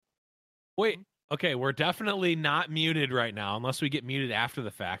Wait, okay, we're definitely not muted right now unless we get muted after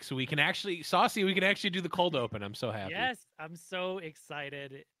the fact. So we can actually, Saucy, we can actually do the cold open. I'm so happy. Yes, I'm so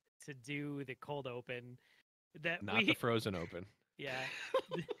excited to do the cold open. Not the frozen open. Yeah,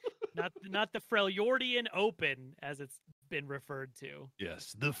 not the Freljordian Open as it's been referred to.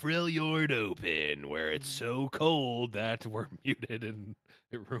 Yes, the Freljord Open, where it's so cold that we're muted and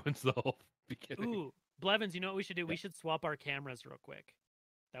it ruins the whole beginning. Ooh, Blevins, you know what we should do? Yeah. We should swap our cameras real quick.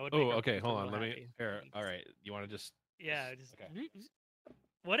 That would make Oh, our okay, producer hold on. real Let me. happy. Here, all right, you want to just? Yeah, just Okay.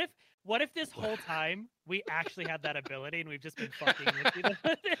 What if this whole time we actually had that ability and we've just been fucking with you?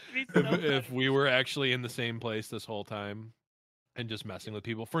 It'd be so If funny. we were actually in the same place this whole time and just messing with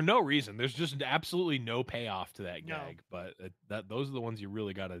people for no reason, there's just absolutely no payoff to that No. gag. But those are the ones you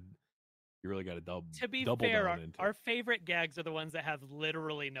really gotta double To be double fair, down into. our favorite gags are the ones that have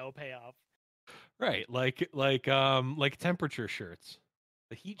literally no payoff. Right, like temperature shirts,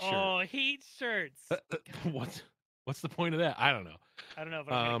 the heat shirt. Oh, heat shirts. What's the point of that? I don't know. I don't know.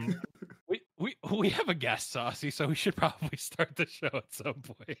 But we have a guest, Saucy, so we should probably start the show at some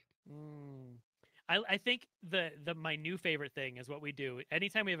point. I think my new favorite thing is what we do.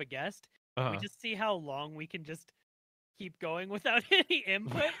 Anytime we have a guest, we just see how long we can just keep going without any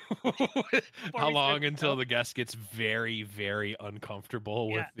input. How long until the guest gets very, very uncomfortable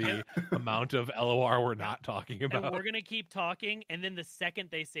with the amount of LOR we're not talking about. And we're going to keep talking, and then the second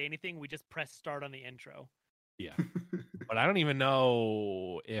they say anything, we just press start on the intro. Yeah. But I don't even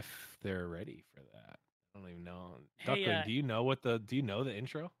know if they're ready for that. I don't even know. Hey, Duckling, do you know the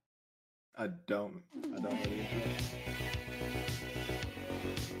intro? I don't know the intro.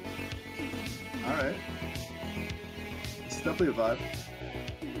 All right. It's definitely a vibe.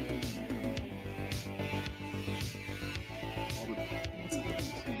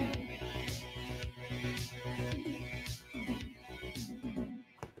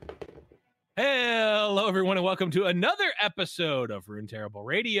 Hello, everyone, and welcome to another episode of Rune Terrible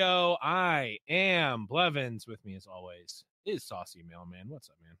Radio. I am Blevins. With me, as always, is Saucy Mailman. What's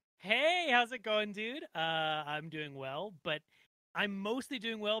up, man? Hey, how's it going, dude? I'm doing well, but I'm mostly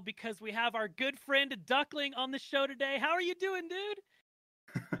doing well because we have our good friend Duckling on the show today. How are you doing, dude?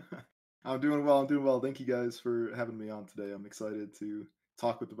 I'm doing well. Thank you guys for having me on today. I'm excited to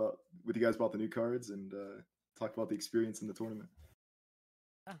talk with you guys about the new cards and talk about the experience in the tournament.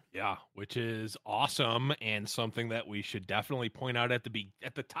 Yeah, which is awesome and something that we should definitely point out at the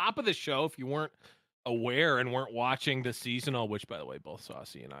top of the show if you weren't aware and weren't watching the seasonal, which, by the way, both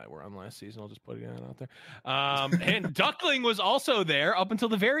Saucy and I were on last season. I'll just put it out there. And Duckling was also there up until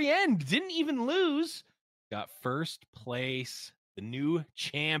the very end. Didn't even lose. Got first place. The new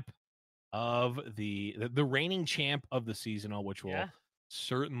champ of the reigning champ of the seasonal, which will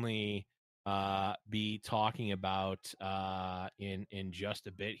certainly be talking about in just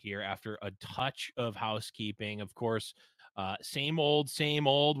a bit here after a touch of housekeeping. Of course, same old.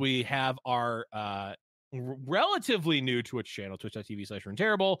 We have our relatively new Twitch channel,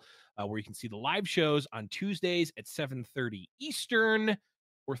 twitch.tv/RuneTerrible, where you can see the live shows on Tuesdays at 7:30 Eastern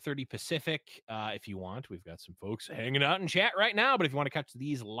or 30 Pacific. If you want, we've got some folks hanging out in chat right now, but if you want to catch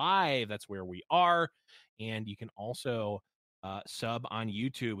these live, that's where we are. And you can also sub on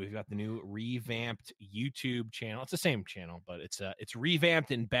YouTube. We've got the new revamped YouTube channel. It's the same channel, but it's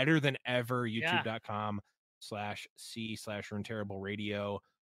revamped and better than ever. YouTube.com/C/RuneTerrible Radio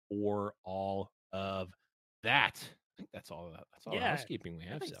for all of that. I think that's all the housekeeping we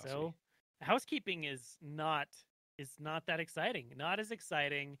have. So housekeeping is not that exciting. Not as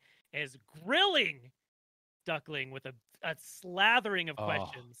exciting as grilling Duckling with a slathering of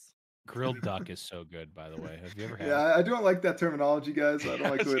questions. Grilled duck is so good, by the way. Have you ever had it? I don't like that terminology, guys. I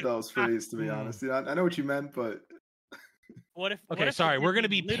don't like the way that was phrased, to be honest. I know what you meant, but... What if... we're going to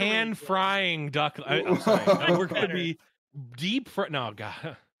be pan-frying duck... I'm sorry. We're going to be deep... No,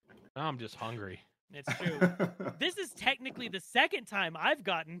 God. Now I'm just hungry. It's true. This is technically the second time I've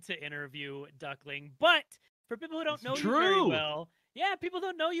gotten to interview Duckling, but for people who don't know you very well... Yeah, people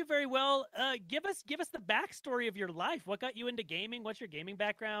don't know you very well. Give us the backstory of your life. What got you into gaming? What's your gaming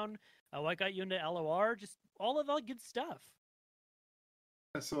background? What got you into LOR? Just all of that good stuff.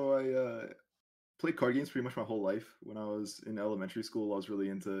 So I played card games pretty much my whole life. When I was in elementary school, I was really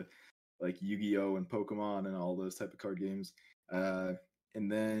into like Yu-Gi-Oh! And Pokemon and all those type of card games. And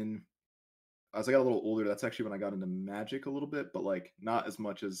then as I got a little older, that's actually when I got into Magic a little bit, but like not as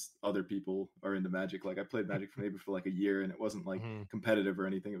much as other people are into Magic. Like I played Magic maybe for like a year, and it wasn't like competitive or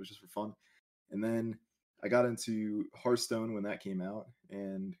anything. It was just for fun. And then I got into Hearthstone when that came out,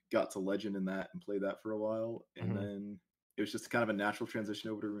 and got to Legend in that and played that for a while. And then it was just kind of a natural transition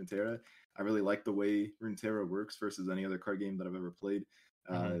over to Runeterra. I really like the way Runeterra works versus any other card game that I've ever played.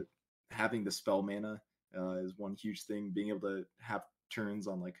 having the spell mana is one huge thing. Being able to have turns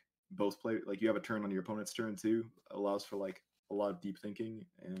on like both play, like you have a turn on your opponent's turn too, allows for like a lot of deep thinking.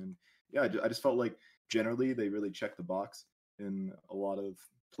 And yeah, I just felt like generally they really checked the box in a lot of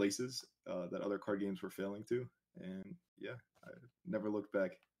places that other card games were failing to. And yeah, I never looked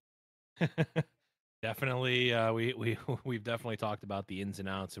back. Definitely, we've definitely talked about the ins and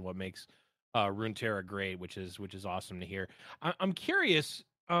outs and what makes Runeterra great, which is awesome to hear. I'm curious.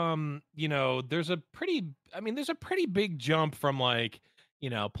 There's a pretty big jump from like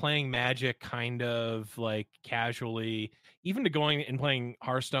playing Magic kind of like casually, even to going and playing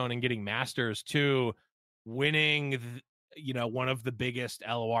Hearthstone and getting Masters to winning one of the biggest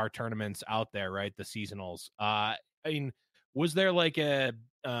LOR tournaments out there, right? The seasonals. I mean, was there like a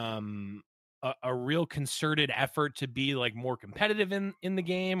real concerted effort to be like more competitive in the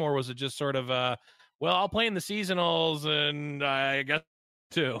game, or was it just sort of well, I'll play in the seasonals and I guess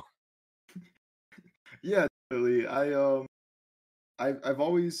too? Yeah, definitely. I've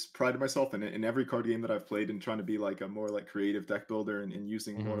always prided myself in every card game that I've played in trying to be like a more like creative deck builder and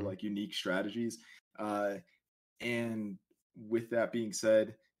using more like unique strategies. And with that being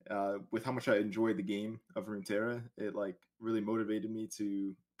said, with how much I enjoyed the game of Runeterra, it like really motivated me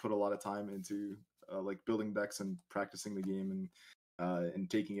to put a lot of time into like building decks and practicing the game and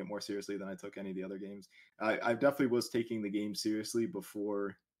taking it more seriously than I took any of the other games. I definitely was taking the game seriously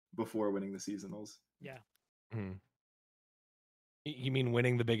before winning the seasonals. Yeah. Mm-hmm. You mean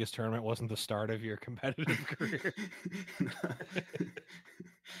winning the biggest tournament wasn't the start of your competitive career?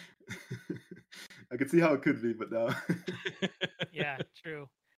 I could see how it could be, but no. Yeah, true.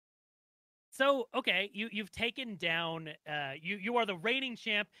 So, okay, you've taken down you are the reigning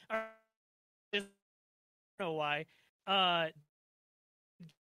champ. I don't know why. For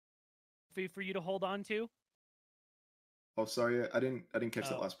you to hold on to. Oh, sorry, I didn't catch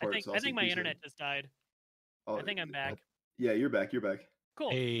that last part. I think my internet just died. Oh, I think I'm back. Yeah, you're back. Cool.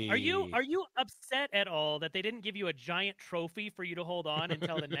 Hey. Are you upset at all that they didn't give you a giant trophy for you to hold on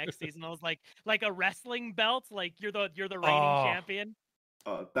until the next season? I was like a wrestling belt, like you're the reigning champion.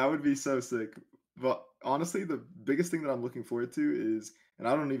 That would be so sick. But honestly, the biggest thing that I'm looking forward to is, and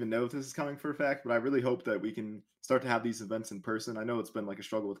I don't even know if this is coming for a fact, but I really hope that we can start to have these events in person. I know it's been like a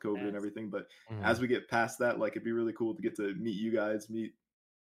struggle with COVID and everything, but as we get past that, like it'd be really cool to get to meet you guys, meet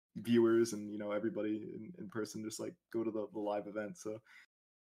viewers, and everybody in person, just like go to the live event. So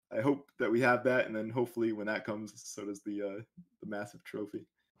I hope that we have that, and then hopefully when that comes, so does the massive trophy.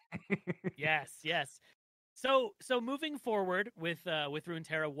 Yes. So moving forward with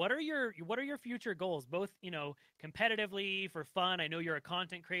Runeterra, what are your future goals? Both competitively, for fun. I know you're a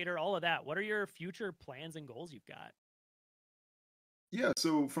content creator, all of that. What are your future plans and goals you've got? Yeah,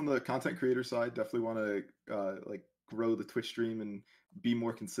 so from the content creator side, definitely want to like grow the Twitch stream and be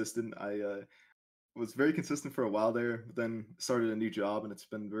more consistent. I was very consistent for a while there, but then started a new job and it's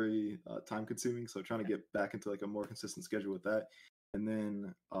been very time consuming. So trying to get back into like a more consistent schedule with that. And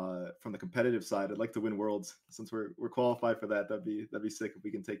then from the competitive side, I'd like to win Worlds. Since we're qualified for that, that'd be sick if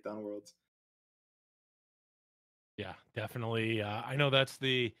we can take down Worlds. Yeah, definitely. I know that's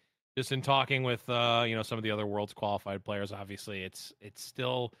just in talking with some of the other Worlds qualified players. Obviously, it's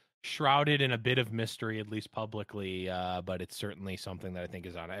still shrouded in a bit of mystery, at least publicly. But it's certainly something that I think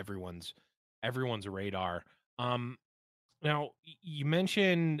is on everyone's radar. Now you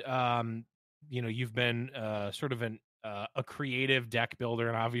mentioned you've been sort of a creative deck builder,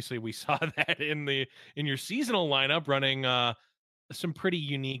 and obviously we saw that in your seasonal lineup running some pretty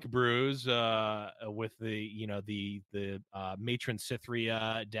unique brews with the Matron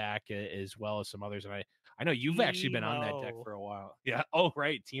Cythria deck, as well as some others. And I know you've actually been on that deck for a while. Yeah. Oh,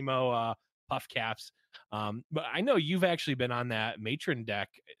 right. Teemo Puff Caps. But I know you've actually been on that Matron deck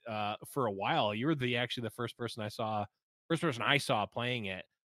for a while. You were actually the first person I saw playing it.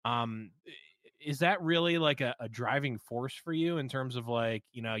 Is that really like a driving force for you in terms of like,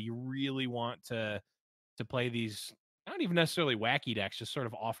 you really want to play these not even necessarily wacky decks, just sort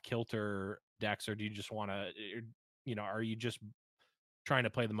of off kilter decks, or do you just want to, are you just trying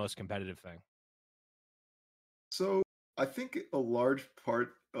to play the most competitive thing? So I think a large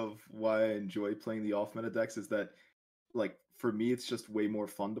part of why I enjoy playing the off meta decks is that, like, for me, it's just way more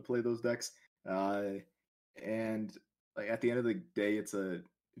fun to play those decks. And like at the end of the day, it's a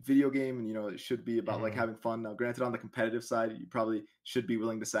video game, and it should be about like having fun. Now, granted, on the competitive side, you probably should be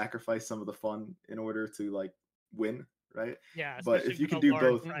willing to sacrifice some of the fun in order to like win, right? Yeah, but if you can do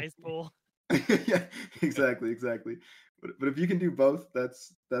both, prize pool. Yeah, exactly. But if you can do both,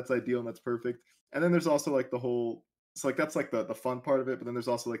 that's ideal and that's perfect. And then there's also like the whole, it's like that's like the fun part of it, but then there's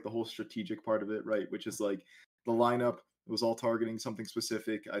also like the whole strategic part of it, right? Which is like the lineup It was all targeting something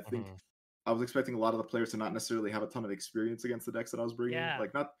specific. I think I was expecting a lot of the players to not necessarily have a ton of experience against the decks that I was bringing. Yeah.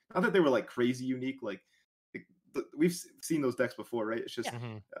 Like not that they were like crazy unique. Like we've seen those decks before, right? It's just,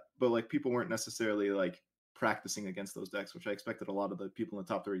 but like people weren't necessarily like practicing against those decks, which I expected a lot of the people in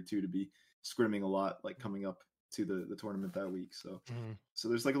the top 32 to be scrimming a lot, like coming up to the tournament that week. So so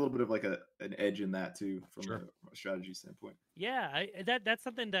there's like a little bit of like an edge in that too from a strategy standpoint. Yeah, that's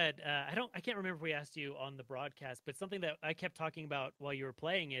something that I can't remember if we asked you on the broadcast, but something that I kept talking about while you were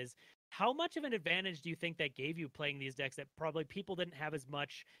playing is how much of an advantage do you think that gave you playing these decks that probably people didn't have as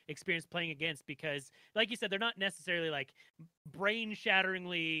much experience playing against? Because, like you said, they're not necessarily like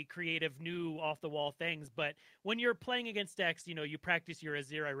brain-shatteringly creative, new, off-the-wall things. But when you're playing against decks, you know, you practice your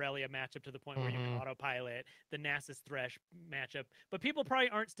Azir Irelia matchup to the point where you can autopilot the Nasus Thresh matchup. But people probably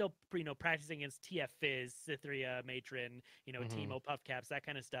aren't still, you know, practicing against TF Fizz, Cytheria, Matron, you know, Teemo, Puffcaps, that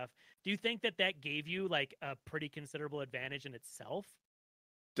kind of stuff. Do you think that gave you like a pretty considerable advantage in itself?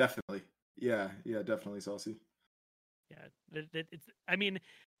 Definitely. Yeah, definitely, Saucy. Yeah, it's. I mean,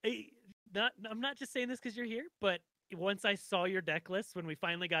 I'm not just saying this because you're here, but once I saw your deck list, when we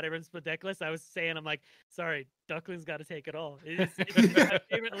finally got everyone's deck list, I was saying, I'm like, sorry, Duckling's got to take it all. It's my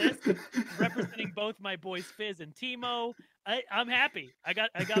favorite list, representing both my boys Fizz and Teemo. I'm happy. I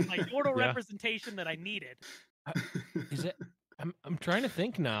got my Yordle representation that I needed. Is it? I'm trying to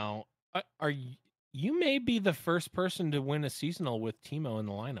think now. Are you may be the first person to win a seasonal with Teemo in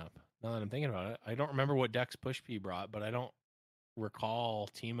the lineup. Now that I'm thinking about it, I don't remember what decks Push P brought, but I don't recall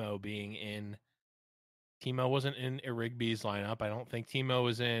Teemo being in. Teemo wasn't in Irigby's lineup. I don't think Teemo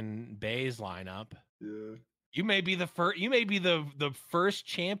was in Bay's lineup. Yeah. You may be the first. You may be the first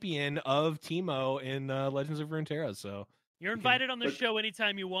champion of Teemo in Legends of Runeterra. So you're invited on the show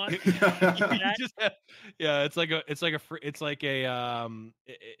anytime you want. Yeah, it's like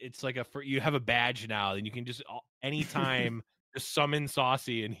you have a badge now, and you can just anytime just summon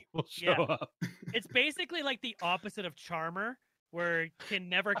Saucy and he will show up. It's basically like the opposite of Charmer, where can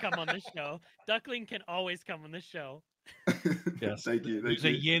never come on the show. Duckling can always come on the show. Yes, thank you. There's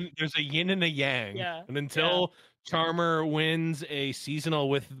a yin and a yang. Yeah, and until Charmer wins a seasonal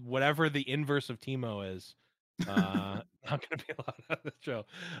with whatever the inverse of Teemo is. Not gonna be a lot of the show.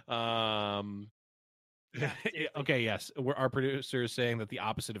 Okay, yes, our producer is saying that the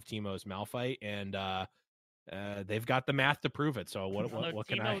opposite of Teemo is Malphite, and they've got the math to prove it. So what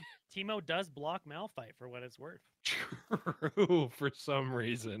can I? Teemo does block Malphite for what it's worth. True, for some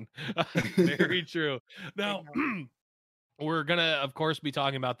reason. Very true. Now we're gonna, of course, be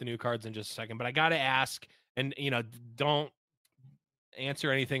talking about the new cards in just a second, but I gotta ask, and don't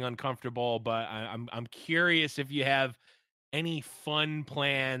answer anything uncomfortable, but I'm curious if you have any fun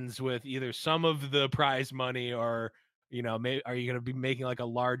plans with either some of the prize money or maybe are you going to be making like a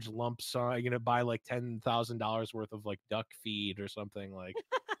large lump sum? Are you going to buy like $10,000 worth of like duck feed or something? Like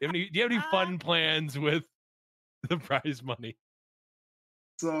do you have any fun plans with the prize money?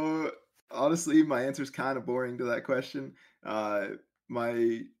 So honestly, my answer is kind of boring to that question.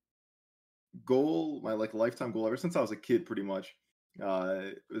 My goal, my like lifetime goal ever since I was a kid pretty much,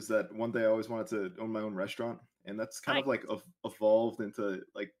 was that one day I always wanted to own my own restaurant, and that's kind of like evolved into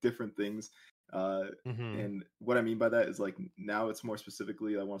like different things. And what I mean by that is like now it's more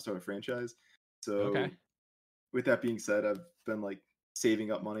specifically I want to start a franchise. So with that being said, I've been like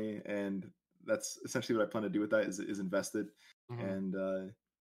saving up money, and that's essentially what I plan to do with that is invest it. And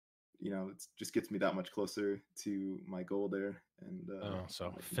it just gets me that much closer to my goal there. And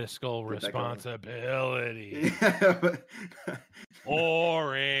so fiscal responsibility.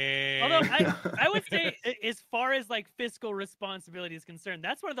 Boring. Although I would say, as far as like fiscal responsibility is concerned,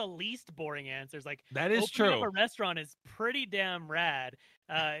 that's one of the least boring answers. Like that is true. Up a restaurant is pretty damn rad.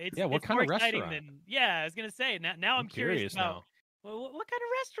 What kind of restaurant? I was gonna say. Now I'm curious about now. Well, what kind of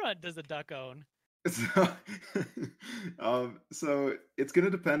restaurant does a duck own? So it's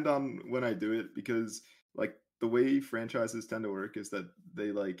gonna depend on when I do it, because like the way franchises tend to work is that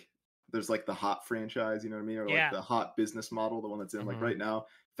they like there's like the hot franchise, you know what I mean, or like the hot business model, the one that's in like right now.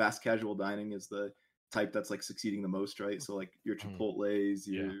 Fast casual dining is the type that's like succeeding the most, right? So like your Chipotle's,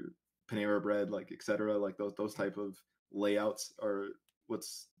 your Panera Bread, like etc. Like those type of layouts are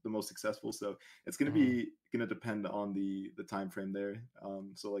what's the most successful. So it's going to be depend on the time frame there.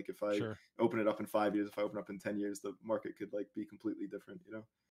 So like if I open it up in 5 years, if I open up in 10 years, the market could like be completely different,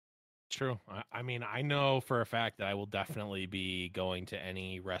 True. I mean, I know for a fact that I will definitely be going to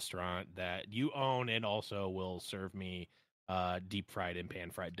any restaurant that you own and also will serve me deep fried and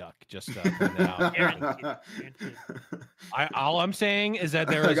pan fried duck. Just to point that out. All I'm saying is that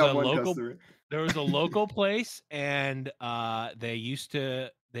there was a local place, and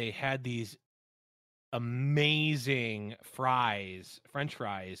they had these amazing French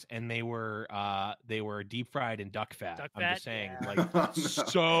fries, and they were deep fried in duck fat. I'm just saying, yeah. like No.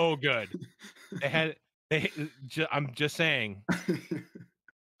 so good. I'm just saying.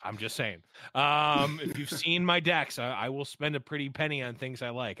 I'm just saying. If you've seen my decks, I will spend a pretty penny on things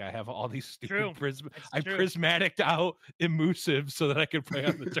I like. I have all these stupid prismatic out emusives so that I could play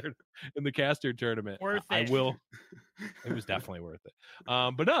on the in the caster tournament. Worth it. I will. It was definitely worth it.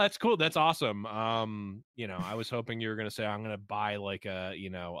 But no, that's cool. That's awesome. I was hoping you were gonna say I'm gonna buy like a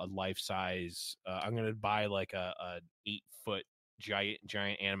life size. I'm gonna buy like a 8-foot giant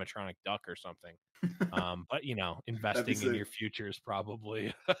animatronic duck or something. But investing in your future is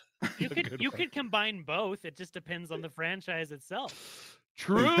probably you could combine both. It just depends on the franchise itself.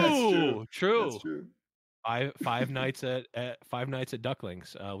 True. That's true. True. Five nights at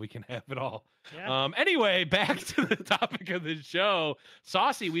Ducklings. We can have it all. Yeah. Anyway, back to the topic of the show.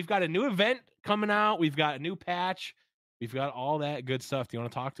 Saucy, we've got a new event coming out. We've got a new patch. We've got all that good stuff. Do you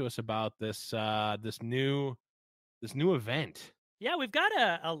want to talk to us about this new event? Yeah, we've got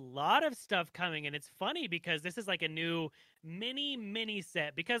a lot of stuff coming, and it's funny because this is like a new mini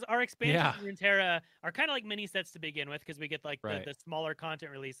set, because our expansions in Runeterra are kind of like mini sets to begin with, because we get like the smaller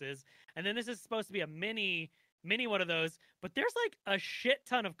content releases, and then this is supposed to be a mini one of those, but there's like a shit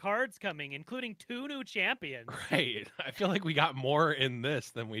ton of cards coming, including 2 new champions. Right. I feel like we got more in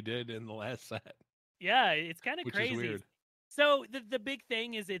this than we did in the last set. Yeah, it's kind of crazy. Is weird. So the big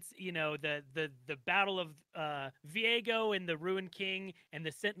thing is it's the battle of Viego and the Ruined King and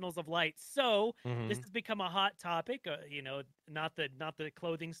the Sentinels of Light. So this has become a hot topic. Not the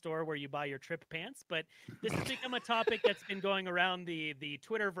clothing store where you buy your trip pants, but this has become a topic that's been going around the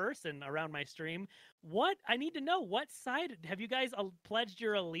Twitterverse and around my stream. I need to know, what side have you guys pledged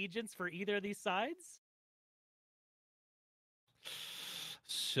your allegiance for either of these sides?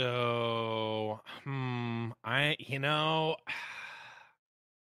 So, I'm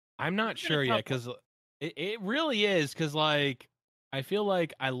not sure yet, because it really is, because like I feel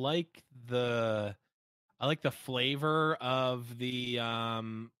like I like the flavor of the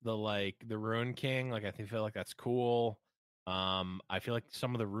Ruined King. Like I feel like that's cool. I feel like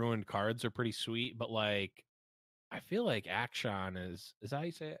some of the ruined cards are pretty sweet, but like I feel like Action is that how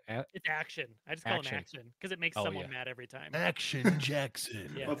you say it? It's Action. I just call him Action because it makes someone mad every time. Action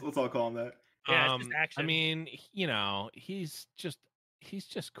Jackson. Yeah. Let's all call him that. Yeah, it's just Action. I mean, he's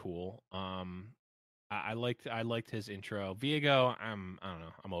just cool. I liked his intro. Viego, I don't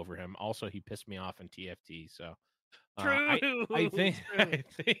know. I'm over him. Also, he pissed me off in TFT. So true. I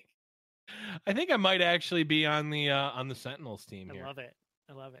think I might actually be on the Sentinels team here. I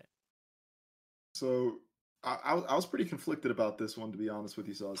love it. So I was pretty conflicted about this one, to be honest with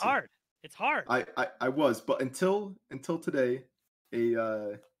you, Saucy. It's hard. I was, but until today,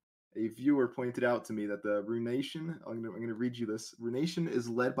 a viewer pointed out to me that the Runation, I'm gonna read you this. Runation is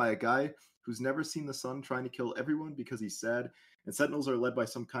led by a guy who's never seen the sun, trying to kill everyone because he's sad, and Sentinels are led by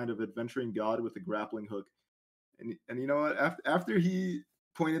some kind of adventuring god with a grappling hook. And you know what? After he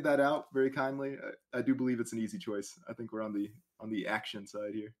pointed that out very kindly, I do believe it's an easy choice. I think we're on the Action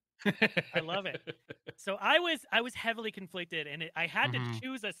side here. I love it. So I was heavily conflicted, and I had to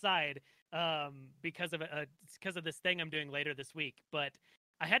choose a side because of this thing I'm doing later this week. But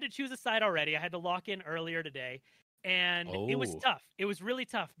I had to choose a side already. I had to lock in earlier today, and it was tough. It was really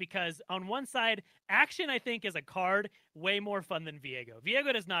tough because on one side, Action I think is a card way more fun than Viego.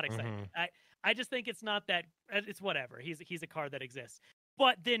 Viego does not excite me. I just think it's not that. It's whatever. He's a card that exists.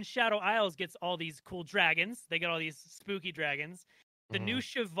 But then Shadow Isles gets all these cool dragons. They get all these spooky dragons. The new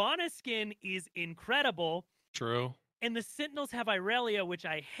Shyvana skin is incredible. True. And the Sentinels have Irelia, which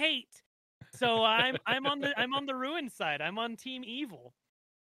I hate. So I'm on the Ruined side. I'm on Team Evil.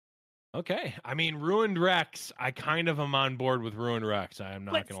 Okay. I mean, Ruined Rex, I kind of am on board with Ruined Rex. I am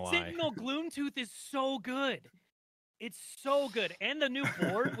not going to lie. Sentinel Gloomtooth is so good. It's so good. And the new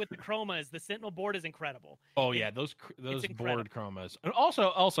board with the chromas, the Sentinel board is incredible. Oh, yeah. Those board chromas. And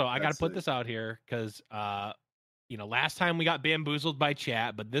also, I got to put this out here because, last time we got bamboozled by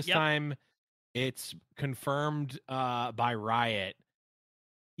chat, but this time it's confirmed by Riot.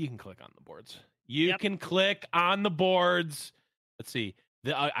 You can click on the boards. You can click on the boards. Let's see.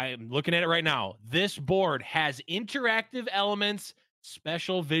 I'm looking at it right now. This board has interactive elements,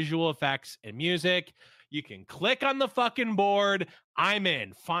 special visual effects, and music. You can click on the fucking board. I'm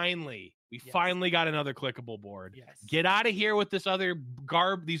in. Finally. We finally got another clickable board. Yes. Get out of here with these other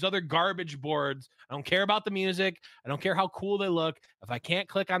garbage boards. I don't care about the music. I don't care how cool they look. If I can't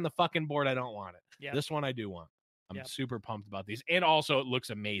click on the fucking board, I don't want it. Yep. This one I do want. I'm super pumped about these. And also it looks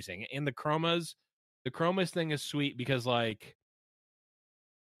amazing. And the chromas thing is sweet because like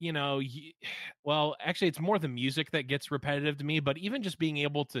you know, well, actually, it's more the music that gets repetitive to me. But even just being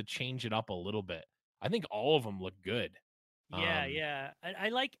able to change it up a little bit, I think all of them look good. Yeah, yeah. I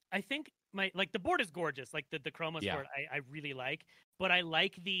like. I think the board is gorgeous. Like the chromas Yeah. board, I really like. But I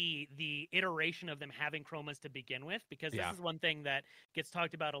like the iteration of them having chromas to begin with, because this is one thing that gets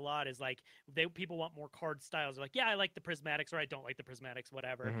talked about a lot. Is like people want more card styles. They're like, yeah, I like the prismatics, or I don't like the prismatics,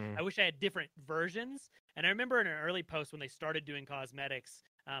 whatever. I wish I had different versions. And I remember in an early post when they started doing cosmetics,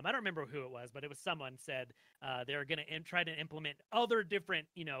 I don't remember who it was, but it was someone said they were going to try to implement other different,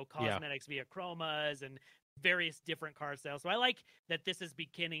 cosmetics via chromas and various different card styles. So I like that this is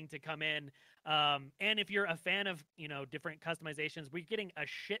beginning to come in. And if you're a fan of, different customizations, we're getting a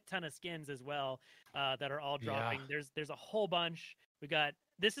shit ton of skins as well that are all dropping. There's a whole bunch.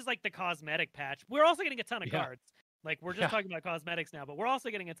 This is like the cosmetic patch. We're also getting a ton of cards. Like we're just talking about cosmetics now, but we're also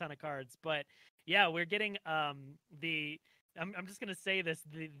getting a ton of cards. But yeah, we're getting I'm just gonna say this: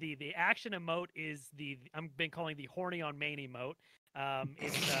 the action emote is I've been calling the horny on main emote.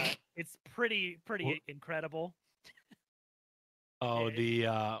 It's pretty incredible. Oh, he's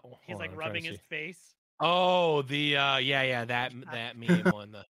like rubbing his face. Oh, that meme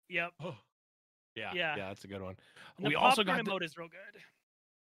one. Yep. Yeah, that's a good one. And we also got emote is real good.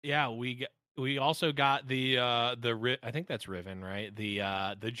 Yeah, we also got the I think that's Riven, right?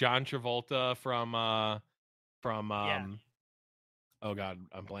 The John Travolta from oh god,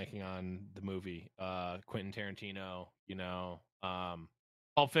 I'm blanking on the movie. Quentin Tarantino,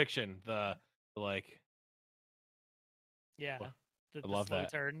 Pulp Fiction, the like. Yeah, I love slow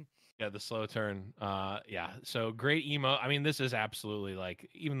that turn. Yeah, the slow turn. Yeah. So great emo. I mean, this is absolutely like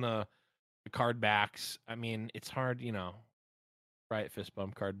even the card backs. I mean, it's hard, right? Fist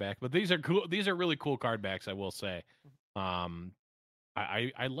bump card back, but these are cool. These are really cool card backs, I will say.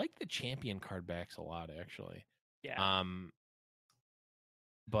 I like the champion card backs a lot, actually. Yeah.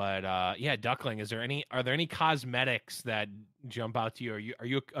 But yeah, Duckling. Are there any cosmetics that jump out to you? Are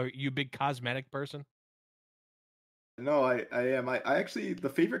you a big cosmetic person? No, I am. I actually, the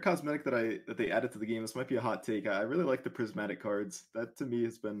favorite cosmetic that they added to the game, this might be a hot take. I really like the prismatic cards. That to me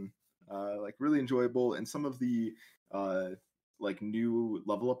has been like really enjoyable, and some of the like new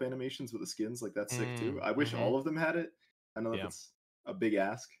level up animations with the skins, like that's sick too. I wish all of them had it. I know that's a big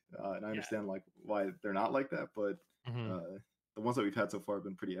ask, and I understand like why they're not like that, but the ones that we've had so far have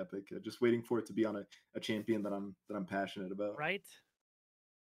been pretty epic. Just waiting for it to be on a champion that I'm passionate about. Right.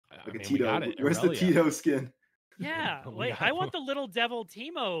 Like a Tito. Where's the Tito skin? Yeah, like I want the little devil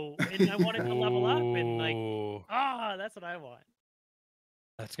Teemo, and I want it to level up, and like, that's what I want.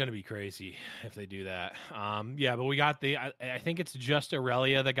 That's gonna be crazy if they do that. Yeah, but we got I think it's just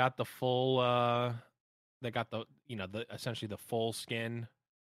Aurelia that got the full, that got the essentially the full skin,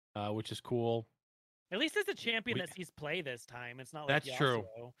 which is cool. At least it's a champion that sees play this time. It's not like that's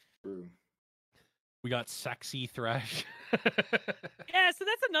Yasuo. True. We got sexy Thresh. Yeah, so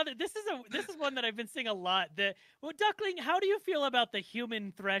that's another. This is one that I've been seeing a lot. Duckling, how do you feel about the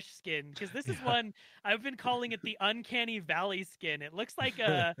human Thresh skin? Because this is one I've been calling it the Uncanny Valley skin. It looks like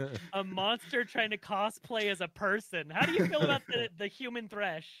a monster trying to cosplay as a person. How do you feel about the human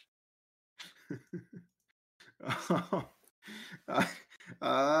Thresh?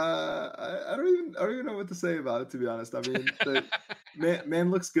 I don't even know what to say about it, to be honest. I mean, man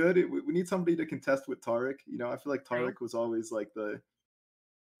looks good. We need somebody to contest with Taric. I feel like Taric was always like the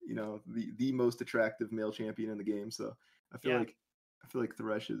most attractive male champion in the game. So I feel like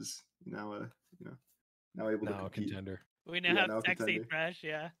Thresh is now able to compete. Contender. We now have sexy Thresh.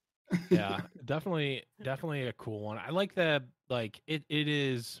 Yeah. Yeah, definitely a cool one. I like the it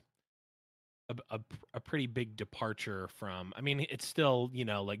is a pretty big departure from. I mean, it's still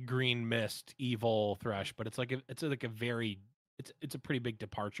like Green Mist, evil Thresh, but it's a pretty big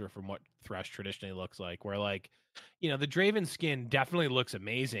departure from what Thresh traditionally looks like. Where the Draven skin definitely looks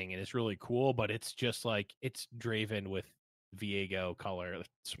amazing and it's really cool, but it's just like it's Draven with Viego color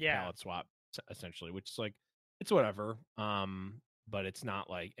palette swap essentially, which is like it's whatever. But it's not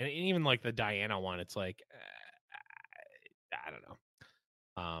like, and even like the Diana one, it's like I don't know.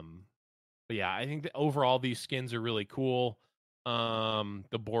 But yeah, I think that overall these skins are really cool.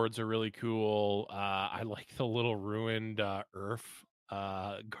 The boards are really cool. I like the little ruined Earth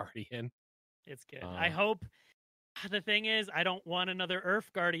Guardian. It's good. I hope. The thing is, I don't want another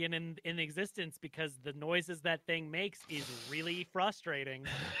Earth Guardian in existence because the noises that thing makes is really frustrating.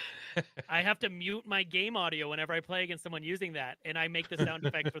 I have to mute my game audio whenever I play against someone using that, and I make the sound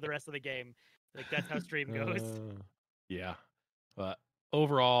effect for the rest of the game. Like that's how stream goes. Yeah, but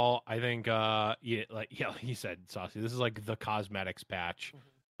overall, I think you said, Saucy, this is like the cosmetics patch.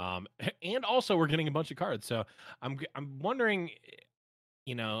 And also we're getting a bunch of cards. So I'm wondering,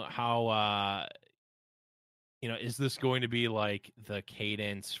 how is this going to be like the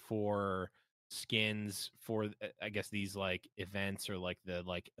cadence for skins for I guess these like events or like the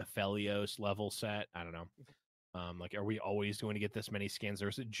like Aphelios level set? I don't know. Like, are we always going to get this many skins, or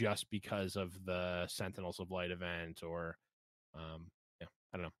is it just because of the Sentinels of Light event? Or, yeah,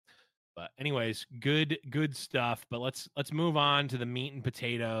 I don't know. But anyways, good stuff. But let's move on to the meat and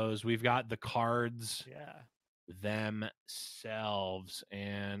potatoes. We've got the cards themselves,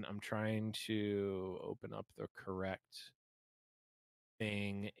 and I'm trying to open up the correct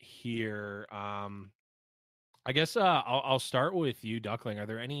thing here. I guess I'll start with you, Duckling. Are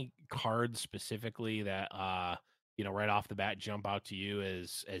there any cards specifically that right off the bat jump out to you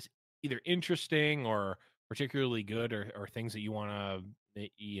as either interesting or particularly good, or things that you want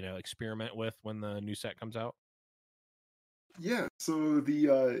to experiment with when the new set comes out? Yeah, so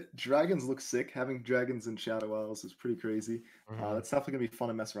the dragons look sick. Having dragons in Shadow Isles is pretty crazy. Mhm. That's definitely gonna be fun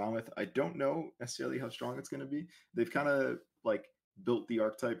to mess around with. I don't know necessarily how strong it's gonna be. They've kind of like built the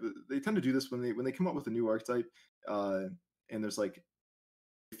archetype. They tend to do this when they come up with a new archetype, uh, and there's like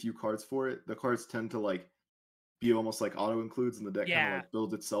a few cards for it. The cards tend to like be almost like auto includes, and the deck kind of Yeah. like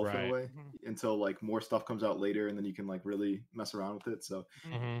builds itself in a Right. way until like more stuff comes out later, and then you can like really mess around with it. So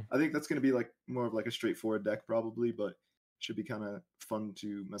Mhm. I think that's going to be like more of like a straightforward deck probably, but should be kind of fun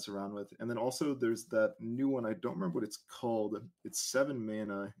to mess around with. And then also there's that new one. I don't remember what it's called. It's 7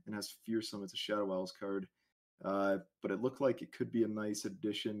 mana and has Fearsome. It's a Shadow Isles card. But it looked like it could be a nice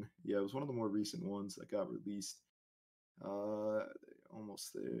addition. Yeah, it was one of the more recent ones that got released.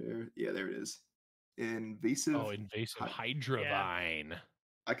 Almost there. Yeah, there it is. Invasive. Invasive Hy- Hydravine.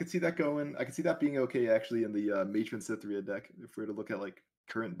 I could see that going. I could see that being okay actually in the Matron Cytheria deck if we were to look at like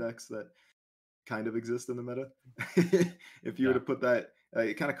current decks that kind of exist in the meta. If you were Yeah. to put that,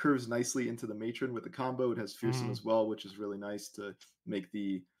 it kind of curves nicely into the Matron with the combo. It has Fearsome Mhm. as well, which is really nice to make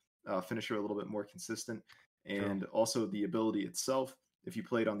the finisher a little bit more consistent. And also the ability itself, if you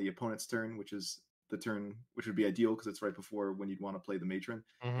play it on the opponent's turn, which is the turn which would be ideal because it's right before when you'd want to play the Matron,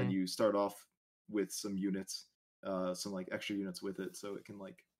 then Mhm. you start off with some units, some like extra units with it, so it can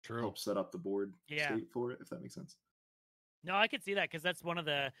like True. help set up the board Yeah. state for it, if that makes sense. No, I could see that because that's one of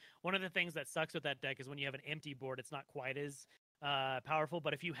the things that sucks with that deck is when you have an empty board, it's not quite as powerful.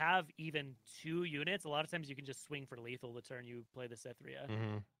 But if you have even 2 units, a lot of times you can just swing for lethal the turn you play the Cytheria.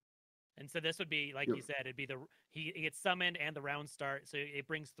 Mhm. And so this would be like Yep. you said, it'd be he gets summoned and the round start, so it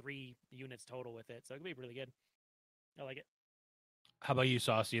brings 3 units total with it. So it could be really good. I like it. How about you,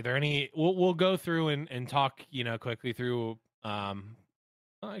 Saucy? Are there any? We'll go through and talk, quickly through. Well,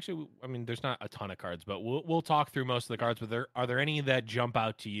 actually, I mean, there's not a ton of cards, but we'll talk through most of the cards. But are there any that jump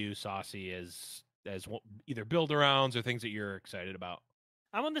out to you, Saucy, as either build arounds or things that you're excited about?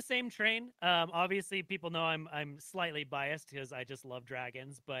 I'm on the same train. Obviously, people know I'm slightly biased because I just love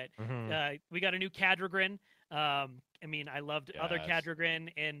dragons. But we got a new Cadrigrin. I mean, I loved other Yes.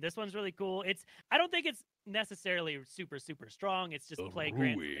 Cadrigrin, and this one's really cool. I don't think it's necessarily super strong. It's just play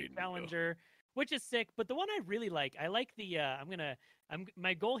Grand Snake Challenger, which is sick. But the one I really like, I like the.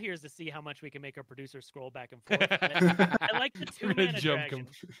 My goal here is to see how much we can make our producer scroll back and forth. I like the 2 mana dragon.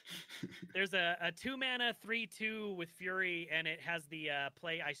 There's a 2 mana 3/2 with Fury, and it has the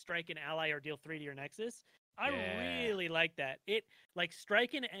play I strike an ally or deal 3 to your Nexus. I really like that. It like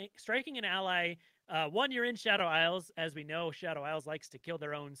striking an ally. One, you're in Shadow Isles, as we know. Shadow Isles likes to kill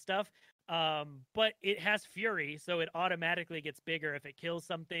their own stuff. But it has Fury, so it automatically gets bigger if it kills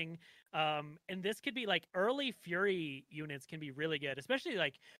something. And this could be like early Fury units can be really good, especially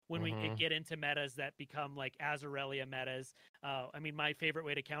like when we get into metas that become like Azarelia metas. I mean, my favorite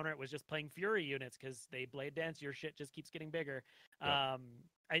way to counter it was just playing Fury units because they blade dance. Your shit just keeps getting bigger. Yep.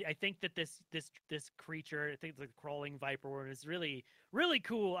 I think that this creature, I think the crawling viper worm, is really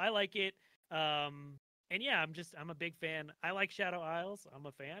cool. I like it. And yeah, I'm a big fan. I like Shadow Isles. I'm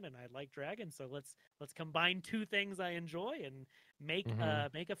a fan, and I like dragons. So let's combine 2 things I enjoy and make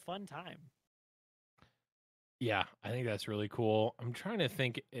a fun time. Yeah, I think that's really cool. I'm trying to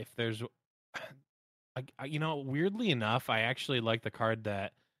think if there's, weirdly enough, I actually like the card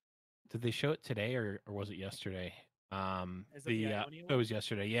that. Did they show it today or was it yesterday? It was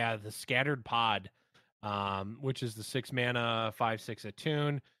yesterday. Yeah, the Scattered Pod, which is the 6 mana 5/6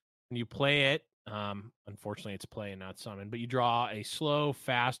 attune. When you play it, unfortunately it's play and not summon, but you draw a slow,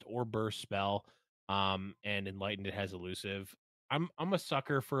 fast, or burst spell. And Enlightened, it has elusive. I'm a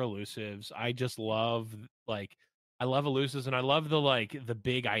sucker for elusives. I just love I love elusives, and I love the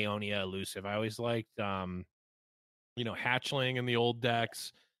big Ionia elusive. I always liked Hatchling in the old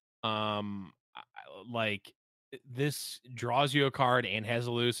decks. Like this draws you a card and has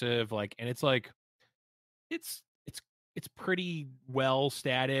elusive, and it's it's pretty well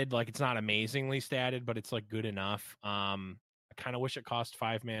statted. Like, it's not amazingly statted, but it's like good enough. I kind of wish it cost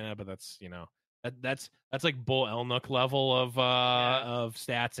 5 mana, but that's, you know, that's like Bull Elnuk level of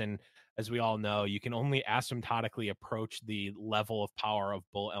stats. And as we all know, you can only asymptotically approach the level of power of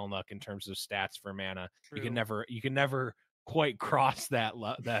Bull Elnuk in terms of stats for mana. True. You can never quite cross that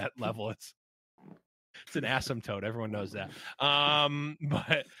level. It's an asymptote. Everyone knows that.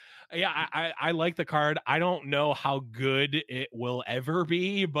 But yeah, I like the card. I don't know how good it will ever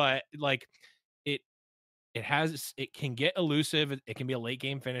be, but like it can get elusive. It can be a late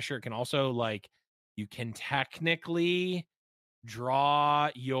game finisher. It can also, like, you can technically draw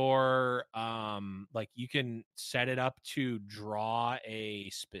your like, you can set it up to draw a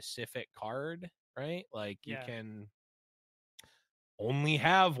specific card, right? Like, you can only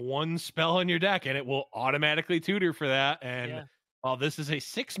have one spell in your deck and it will automatically tutor for that. And while this is a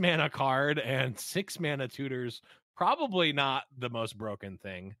 6 mana card, and 6 mana tutors probably not the most broken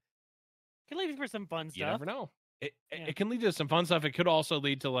thing, can lead for some fun stuff. You never know. It can lead to some fun stuff. It could also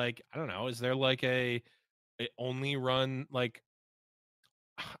lead to, like, I don't know, is there like it only run, like,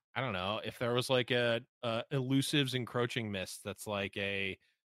 I don't know, if there was like a elusives encroaching mist that's like a,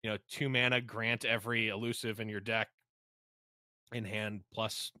 you know, 2 mana grant every elusive in your deck in hand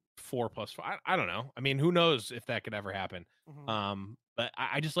 +4/+5. I don't know. I mean, who knows if that could ever happen. But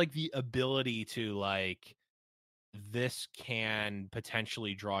I just like the ability to, like, this can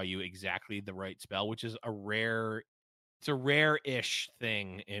potentially draw you exactly the right spell, which is a rare-ish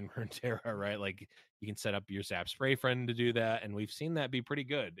thing in Runeterra, right? Like, you can set up your Zap Spray Friend to do that, and we've seen that be pretty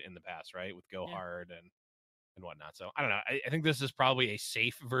good in the past, right? With Go Hard and whatnot. So I don't know. I think this is probably a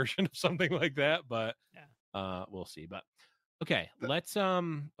safe version of something like that, but we'll see. But okay, let's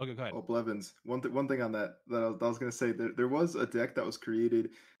okay, go ahead. Oh, Blevins. One thing on that I was gonna say, there was a deck that was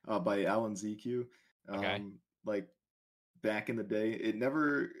created by Alan ZQ. Like, back in the day. It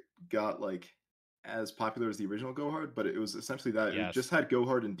never got, like, as popular as the original Go Hard, but it was essentially that. It just had Go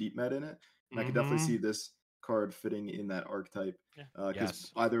Hard and Deep Med in it. And I could definitely see this card fitting in that archetype.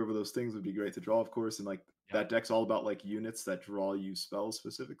 Because either of those things would be great to draw, of course. And, like, that deck's all about, like, units that draw you spells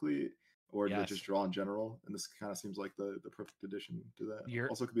specifically, or that just draw in general. And this kind of seems like the perfect addition to that.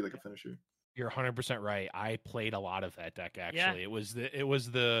 Also could be like a finisher. You're 100% right. I played a lot of that deck, actually. It was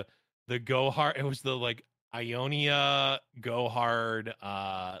the Go Hard. It was the, like, Ionia Go Hard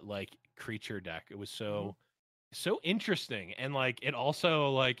like, creature deck. It was so interesting. And, like, it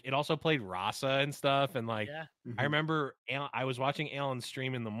also played Rasa and stuff. And, like, I remember I was watching Alan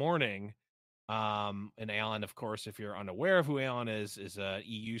stream in the morning. And Alan, of course, if you're unaware of who Alan is a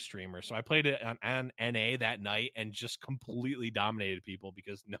EU streamer. So I played it on NA that night and just completely dominated people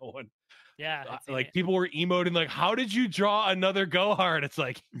because no one, like, people were emoting like, "How did you draw another Go Hard?" It's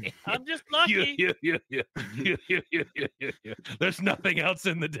like, I'm just lucky. There's nothing else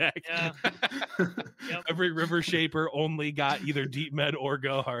in the deck. Every River Shaper only got either Deep Med or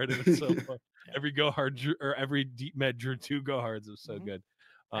Go Hard. And it's so fun. Every Go Hard or every Deep Med drew 2 Go Hards. It was so good.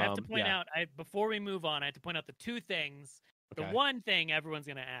 I have to point out, before we move on, I have to point out the 2 things. The one thing everyone's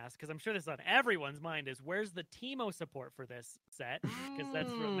going to ask, because I'm sure this is on everyone's mind, is where's the Teemo support for this set? Because that's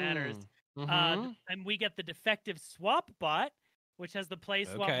what matters. And we get the defective swap bot, which has the play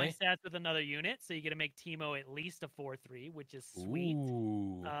swap my stats with another unit, so you get to make Teemo at least a 4/3, which is sweet.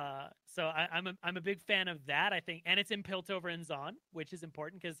 So I'm a big fan of that, I think, and it's in Piltover and Zaun, which is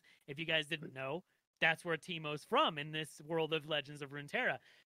important because if you guys didn't know, that's where Teemo's from in this world of Legends of Runeterra.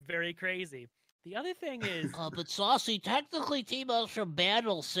 Very crazy. The other thing is... but Saucy, technically Teemo's from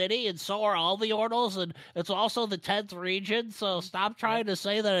Bandle City, and so are all the Ordals, and it's also the 10th region, so stop trying to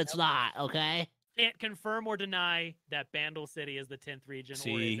say that it's not, okay? Can't confirm or deny that Bandle City is the 10th region.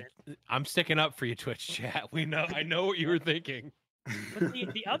 See, I'm sticking up for you, Twitch chat. I know what you were thinking. But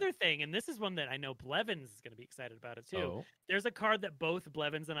the other thing, and this is one that I know Blevins is going to be excited about it too. There's a card that both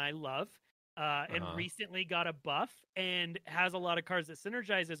Blevins and I love. And recently got a buff and has a lot of cards that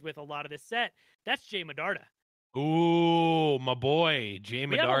synergizes with a lot of this set. That's Jay Medarda. Ooh, my boy, Jay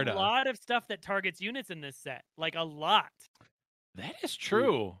Medarda. We have a lot of stuff that targets units in this set. Like, a lot. That is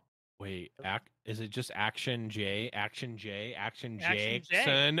true. Wait, is it just Action J? Action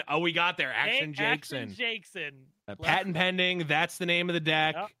Jackson? Oh, we got there. Action Jackson. Patent pending. That's the name of the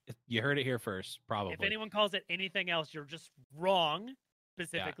deck. You heard it here first, probably. If anyone calls it anything else, you're just wrong,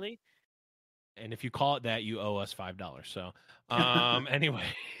 specifically. And if you call it that, you owe us $5. So,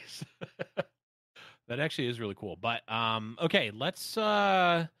 anyways, that actually is really cool. But okay, let's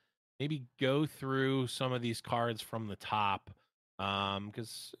maybe go through some of these cards from the top,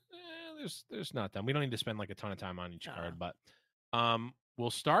 because there's not them. We don't need to spend like a ton of time on each card, but we'll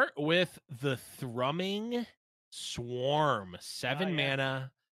start with the Thrumming Swarm, 7 yeah.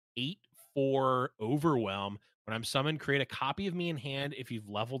 mana, 8/4 overwhelm. When I'm summoned, create a copy of me in hand if you've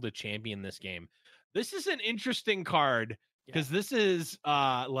leveled a champion this game. This is an interesting card because this is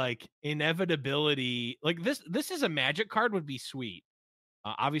like inevitability. Like this is a magic card would be sweet.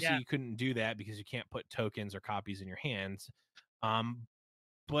 Obviously, you couldn't do that because you can't put tokens or copies in your hands.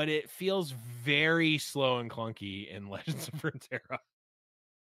 But it feels very slow and clunky in Legends of Runeterra.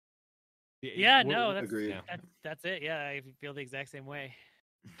 Yeah, no, that's agreed. that's it. Yeah, I feel the exact same way.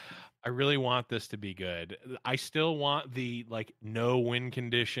 I really want this to be good. I still want the like no win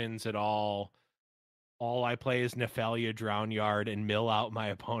conditions at all. All I play is Nephalia Drown Yard and mill out my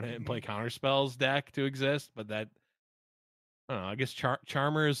opponent and play counterspells deck to exist, but that I don't know. I guess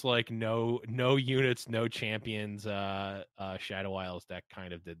Charmer's like no units, no champions. Shadow Isles deck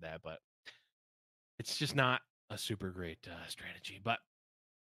kind of did that, but it's just not a super great strategy. But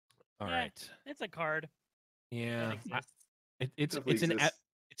all right, it's a card. Yeah, it's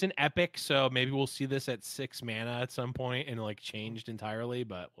an epic, so maybe we'll see this at 6 mana at some point and like changed entirely,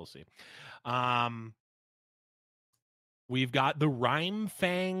 but we'll see. We've got the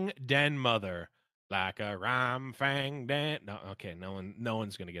Rimefang Den Mother. Like a Rimefang Den. No, okay, no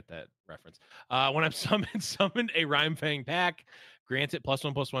one's gonna get that reference. When I'm summoned a Rimefang pack, grant it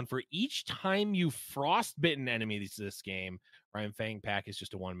 +1/+1 for each time you frostbitten enemies this game. Rimefang pack is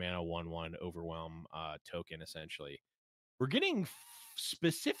just a 1 mana 1/1 overwhelm token essentially. We're getting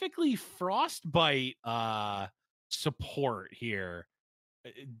specifically frostbite support here.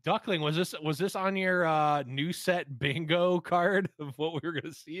 Duckling, was this on your new set bingo card of what we were going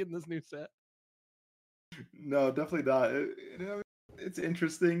to see in this new set? No, definitely not. It's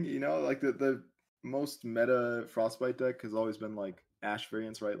interesting, like the most meta frostbite deck has always been like Ash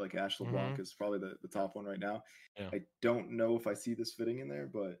variants, right? Like Ash LeBlanc is probably the top one right now. Yeah. I don't know if I see this fitting in there,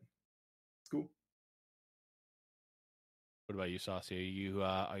 but it's cool. What about you, Saucy?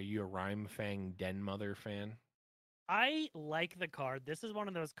 Are you a Rimefang Den Mother fan? I like the card. This is one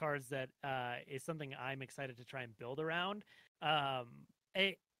of those cards that is something I'm excited to try and build around.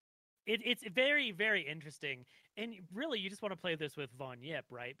 It's very, very interesting, and really, you just want to play this with Von Yip,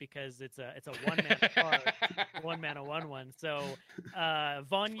 right? Because it's a 1 mana card, 1 mana 1/1. So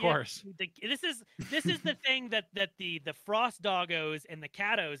Von Yip, this is the thing that the Frost Doggos and the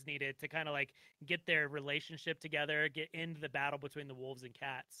Katos needed to kind of like get their relationship together, get into the battle between the wolves and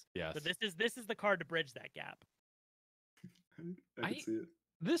cats. Yes. So this is the card to bridge that gap. I can see it.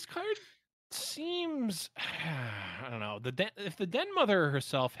 This card seems I don't know. If the Den Mother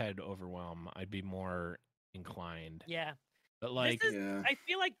herself had Overwhelm, I'd be more inclined. Yeah. But like I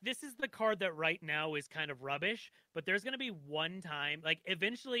feel like this is the card that right now is kind of rubbish, but there's going to be one time, like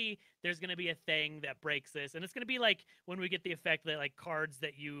eventually there's going to be a thing that breaks this, and it's going to be like when we get the effect that like cards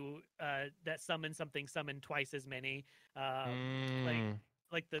that you that summon something summon twice as many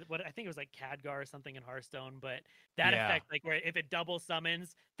like what I think it was like Khadgar or something in Hearthstone, but that effect, like where if it double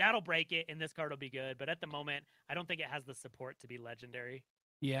summons, that'll break it, and this card will be good. But at the moment, I don't think it has the support to be legendary.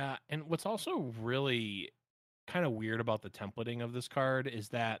 Yeah, and what's also really kind of weird about the templating of this card is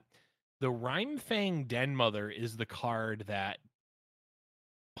that the Rimefang Den Mother is the card that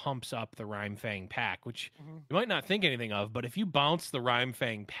pumps up the Rimefang pack, which you might not think anything of, but if you bounce the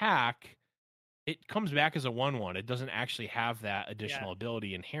Rimefang pack, it comes back as a 1/1. It doesn't actually have that additional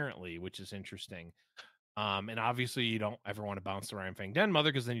ability inherently, which is interesting. And obviously, you don't ever want to bounce the Rimefang Den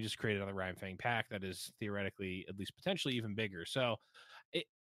Mother because then you just create another Rimefang pack that is theoretically, at least potentially, even bigger. So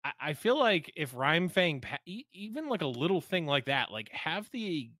I feel like if Rimefang, even like a little thing like that, like have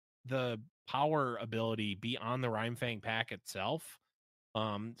the power ability be on the Rimefang pack itself.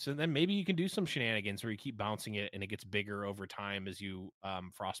 So then maybe you can do some shenanigans where you keep bouncing it and it gets bigger over time as you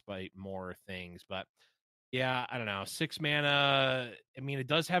frostbite more things. But yeah, I don't know. 6 mana. I mean, it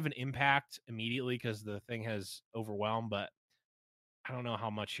does have an impact immediately because the thing has Overwhelm, but I don't know how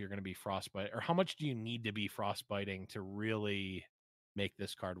much you're going to be frostbite, or how much do you need to be frostbiting to really make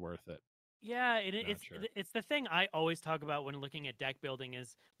this card worth it. Yeah, it's the thing I always talk about when looking at deck building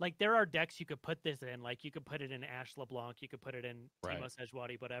is like there are decks you could put this in, like you could put it in Ash LeBlanc, you could put it in Teemo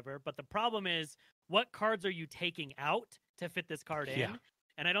Sejuani, whatever. But the problem is, what cards are you taking out to fit this card in? Yeah.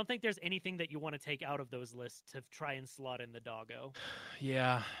 And I don't think there's anything that you want to take out of those lists to try and slot in the doggo.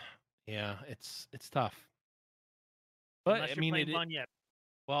 Yeah, it's tough. But I mean,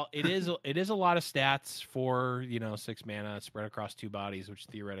 well, it is a lot of stats for 6 mana spread across 2 bodies, which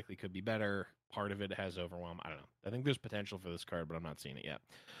theoretically could be better. Part of it has Overwhelm. I don't know. I think there's potential for this card, but I'm not seeing it yet.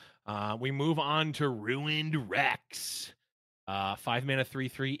 We move on to Ruined Rex. 5 mana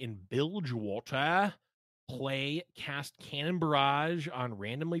 3/3 in Bilgewater. play cast Cannon Barrage on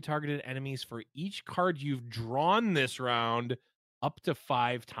randomly targeted enemies for each card you've drawn this round up to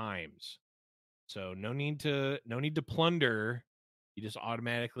 5 times. So no need to plunder. You just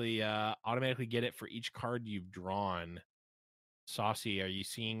automatically get it for each card you've drawn. Saucy, are you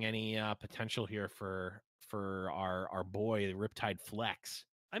seeing any potential here for our boy, the Riptide Flex?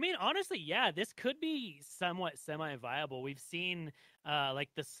 I mean, honestly, yeah, this could be somewhat semi-viable. We've seen like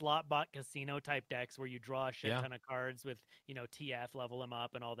the slot bot casino type decks where you draw a shit ton of cards with, TF, level them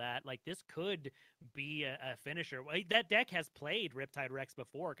up and all that. Like, this could be a finisher. That deck has played Riptide Rex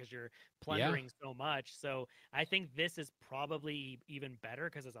before because you're plundering so much. So I think this is probably even better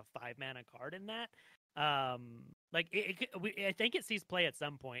because there's a 5-mana card in that. I think it sees play at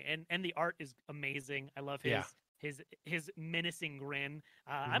some point, and the art is amazing. I love his menacing grin.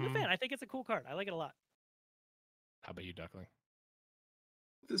 I'm a fan. I think it's a cool card. I like it a lot. How about you, Duckling?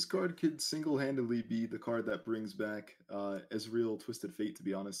 This card could single-handedly be the card that brings back Ezreal Twisted Fate, to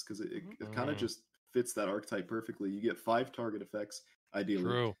be honest, because it kind of just fits that archetype perfectly. You get 5 target effects,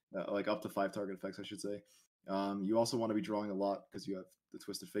 ideally. Like up to 5 target effects, I should say. You also want to be drawing a lot because you have the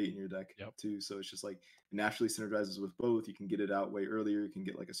Twisted Fate in your deck too. So it's just like it naturally synergizes with both. You can get it out way earlier. You can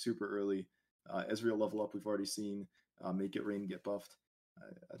get like a super early Ezreal level up. We've already seen Make It Rain get buffed.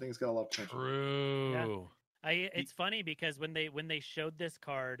 I think it's got a lot of potential. True. Yeah. It's funny because when they showed this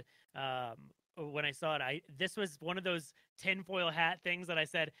card, when I saw it, this was one of those tinfoil hat things that I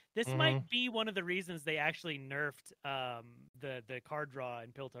said this might be one of the reasons they actually nerfed the card draw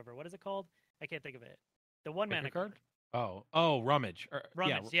in Piltover. What is it called? I can't think of it. The 1-mana card. Oh, Rummage.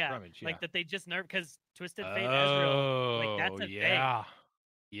 Rummage, yeah. Rummage, like that they just nerfed because Twisted Fate Ezreal. Like that's a thing.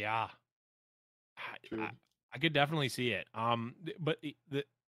 Yeah. I could definitely see it. But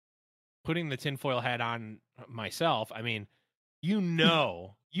putting the tinfoil hat on myself, I mean, there's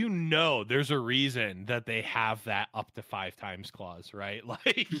a reason that they have that up to 5 times clause, right?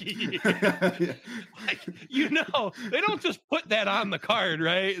 Like, they don't just put that on the card,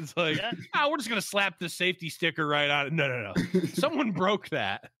 right? It's like, we're just gonna slap the safety sticker right on it. No. Someone broke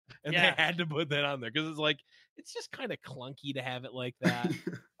that, and they had to put that on there because it's like it's just kind of clunky to have it like that.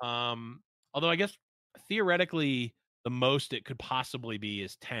 Although I guess theoretically, the most it could possibly be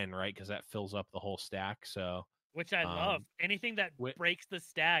is 10, right? Because that fills up the whole stack. So. Which I love. Anything that breaks the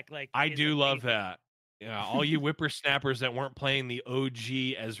stack, like I do love that. Yeah, all you whippersnappers that weren't playing the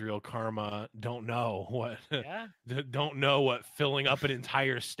OG Ezreal Karma don't know what filling up an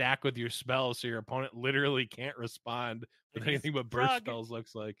entire stack with your spells so your opponent literally can't respond with anything but burst spells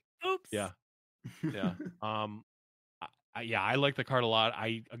looks like. Oops. Yeah. I like the card a lot.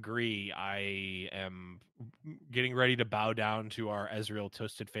 I agree. I am getting ready to bow down to our Ezreal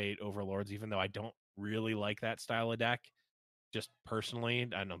Twisted Fate Overlords, even though I don't really like that style of deck. Just personally,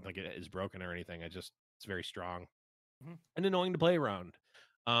 I don't think it is broken or anything. It's very strong and annoying to play around.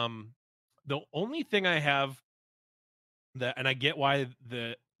 The only thing I have that, and I get why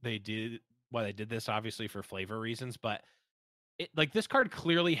they did this, obviously for flavor reasons, but this card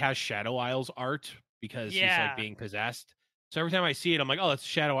clearly has Shadow Isles art because he's like being possessed. So every time I see it, I'm like, oh, that's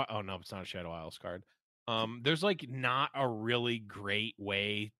Shadow. Oh no, it's not a Shadow Isles card. There's like not a really great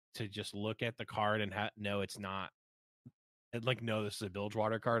way to just look at the card and know it's not. No, this is a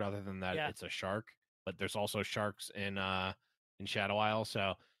Bilgewater card. Other than that, it's a shark. But there's also sharks in Shadow Isle,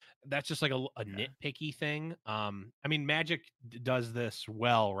 so that's just like a nitpicky thing. I mean, Magic does this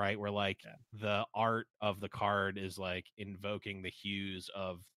well, right? Where the art of the card is like invoking the hues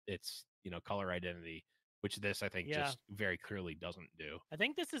of its color identity, which this I think just very clearly doesn't do. I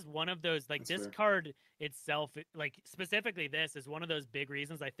think this is one of those this card itself, specifically this is one of those big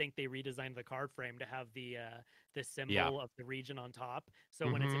reasons I think they redesigned the card frame to have the symbol of the region on top.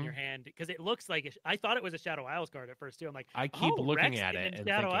 So when it's in your hand, because it looks like I thought it was a Shadow Isles card at first too. I'm like, I keep looking at it and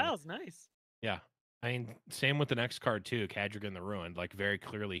Shadow thinking, Isles, nice. Yeah, I mean, same with the next card too, Kadrigan the Ruined, very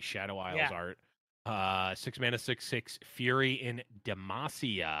clearly Shadow Isles art. 6 mana 6/6 Fury in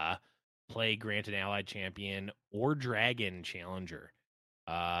Demacia. Play grant an allied champion or dragon challenger.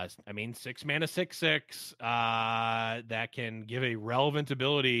 I mean, 6 mana 6/6 that can give a relevant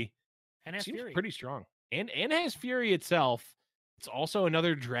ability. And has Fury. Pretty strong. And has Fury itself. It's also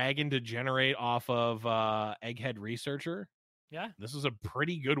another dragon to generate off of Egghead Researcher. Yeah. This is a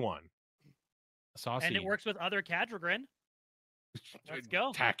pretty good one. Saucy. And it works with other Kadrigan. Let's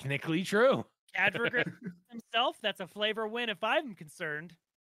go. Technically true. Kadrigan himself, that's a flavor win if I'm concerned.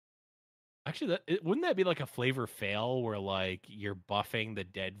 Actually, wouldn't that be like a flavor fail where you're buffing the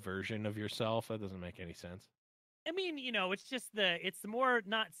dead version of yourself? That doesn't make any sense. I mean, it's just it's more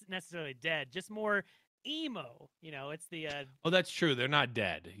not necessarily dead, just more emo. It's the. Oh, that's true. They're not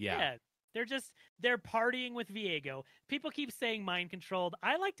dead. Yeah. They're partying with Viego. People keep saying mind controlled.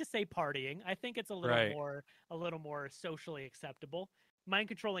 I like to say partying. I think it's a little more socially acceptable. Mind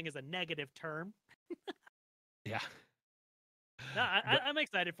controlling is a negative term. Yeah. No, I'm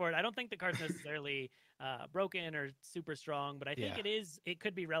excited for it. I don't think the card's necessarily broken or super strong, but I think it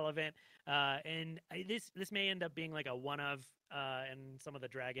could be relevant. This may end up being like a one of in some of the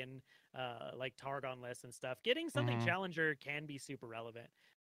Dragon like Targon lists and stuff. Getting something Challenger can be super relevant.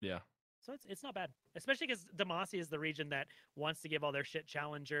 Yeah. So it's not bad, especially because Demacia is the region that wants to give all their shit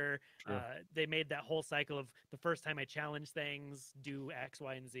Challenger. They made that whole cycle of the first time I challenge things, do X,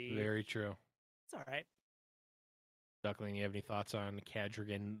 Y, and Z. Very true. It's all right. Duckling, you have any thoughts on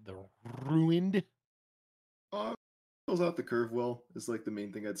Cadrigan the Ruined? Fills out the curve well is like the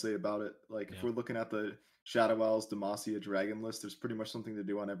main thing I'd say about it. Like if we're looking at the Shadow Isles, Demacia, Dragon list, there's pretty much something to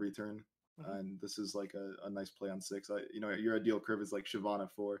do on every turn. And this is like a nice play on 6. Your ideal curve is like Shyvana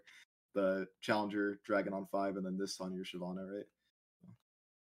 4, the Challenger, Dragon on 5, and then this on your Shyvana, right?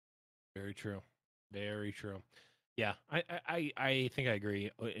 Very true. Very true. Yeah, I think I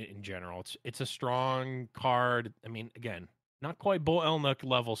agree in general. It's a strong card. I mean, again, not quite Bull Elnuk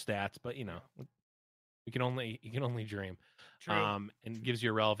level stats, but you can only dream. True. And gives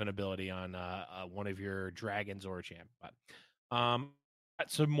you a relevant ability on one of your dragons or a champ. But got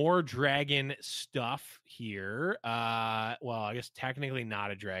some more dragon stuff here. Well, I guess technically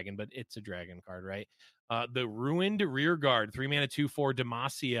not a dragon, but it's a dragon card, right? The Ruined Rearguard, 3-mana 2/4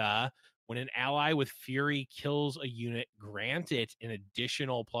 Demacia. When an ally with Fury kills a unit, grant it an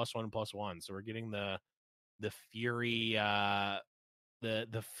additional +1/+1. So we're getting the Fury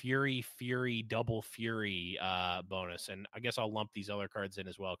the Fury double Fury bonus. And I guess I'll lump these other cards in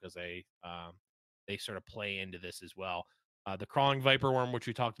as well because they sort of play into this as well. The Crawling Viper Worm, which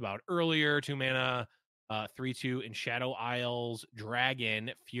we talked about earlier, 2-mana, 3/2 in Shadow Isles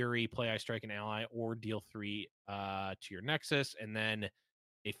Dragon, Fury, play I strike an ally or deal 3 to your Nexus. And then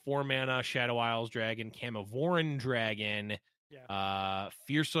a 4-mana Shadow Isles Dragon, Camavoran Dragon,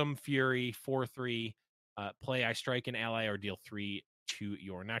 Fearsome Fury, 4/3, play I strike an ally or deal 3 to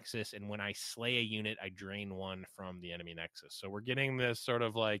your Nexus. And when I slay a unit, I drain 1 from the enemy Nexus. So we're getting this sort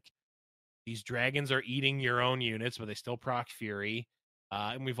of like these dragons are eating your own units, but they still proc Fury.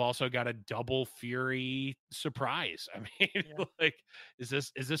 And we've also got a double Fury surprise. I mean, like, is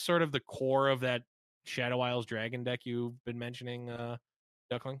this sort of the core of that Shadow Isles Dragon deck you've been mentioning,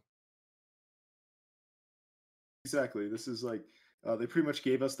 Duckling? Exactly. This is like they pretty much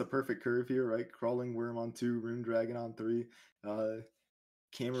gave us the perfect curve here, right? Crawling Worm on 2, Rune Dragon on 3,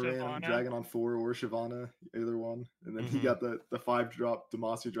 Cameron Dragon on 4, or Shyvana, either one. And then he got the 5-drop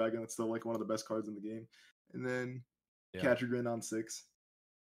Demacia Dragon. That's still like one of the best cards in the game. And then Cadrigan on 6.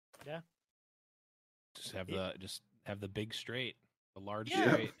 Yeah. Just have the big straight, the large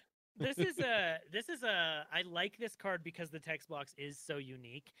straight. This is I like this card because the text box is so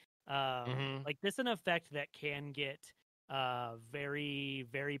unique. Like this is an effect that can get very,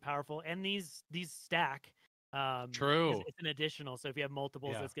 very powerful, and these stack. True. It's an additional, so if you have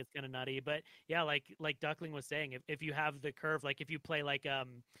multiples, this gets kind of nutty. But yeah, like Duckling was saying, if you have the curve, like if you play like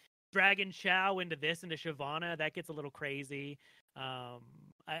Dragon Chow into Shyvana, that gets a little crazy.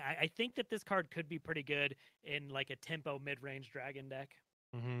 I think that this card could be pretty good in like a tempo mid-range dragon deck.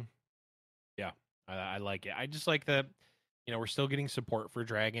 Yeah, I like it. I just like that, we're still getting support for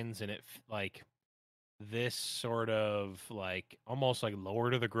dragons, and it like this sort of like almost like lower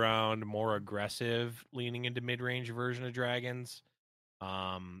to the ground, more aggressive, leaning into mid-range version of dragons.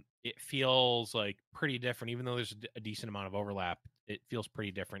 It feels like pretty different, even though there's a decent amount of overlap. It feels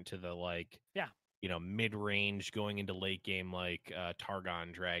pretty different to the like mid-range going into late game like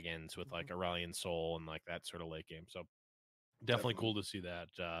Targon dragons with like Aurelion Soul and like that sort of late game. So definitely cool to see that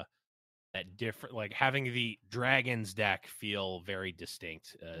that different, like having the dragons deck feel very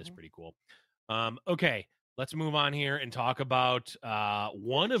distinct is pretty cool. Okay, let's move on here and talk about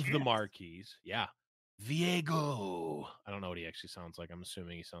one of the marquees. Yeah, Viego. I don't know what he actually sounds like. I'm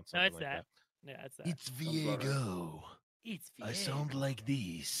assuming he sounds something like that. Yeah, it's that. It's Viego. It's Viego. I sound like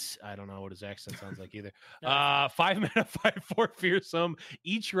this. I don't know what his accent sounds like either. 5-mana, 5/4 fearsome.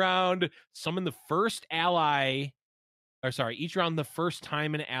 Each round, summon the first ally. Each round, the first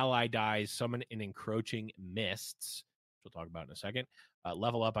time an ally dies, summon an encroaching mists. Which we'll talk about in a second.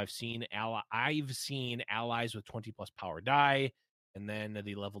 Level up. I've seen allies with 20+ power die, and then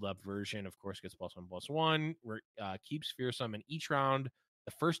the leveled up version, of course, gets +1/+1. Keeps fearsome, and each round,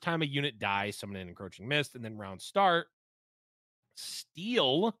 the first time a unit dies, summon an encroaching mist, and then round start,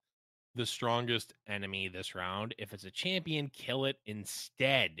 steal the strongest enemy this round. If it's a champion, kill it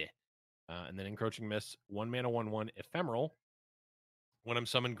instead. And then encroaching mist, 1-mana, 1/1 ephemeral. When I'm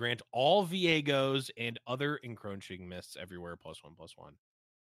summoned, grant all Viegos and other encroaching mists everywhere +1/+1.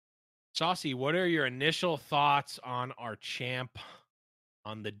 Saucy, what are your initial thoughts on our champ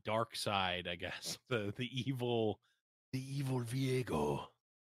on the dark side, I guess? The evil Viego.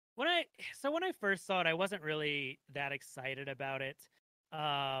 When I first saw it, I wasn't really that excited about it.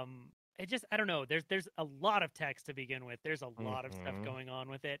 It just, I don't know. There's a lot of text to begin with. There's a lot of stuff going on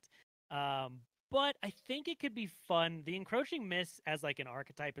with it. But I think it could be fun. The encroaching mist as like an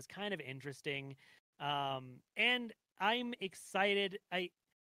archetype is kind of interesting. And I'm excited.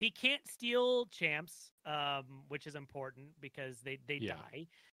 He can't steal champs, which is important because they die,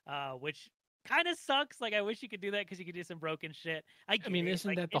 which kind of sucks. Like, I wish you could do that because you could do some broken shit. I mean,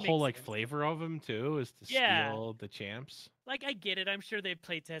 isn't that the whole like flavor of him too? Is to steal the champs? Like, I get it. I'm sure they've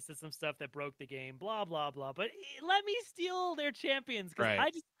play tested some stuff that broke the game. Blah blah blah. But let me steal their champions because I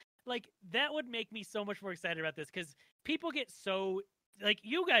just like that would make me so much more excited about this because people get so. Like,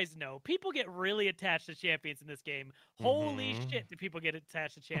 you guys know, people get really attached to champions in this game. Holy shit, do people get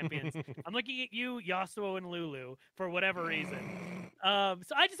attached to champions? I'm looking at you, Yasuo and Lulu, for whatever reason.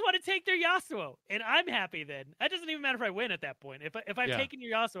 So I just want to take their Yasuo, and I'm happy then. It doesn't even matter if I win at that point. If I've taken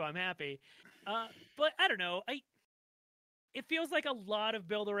your Yasuo, I'm happy. But I don't know. It feels like a lot of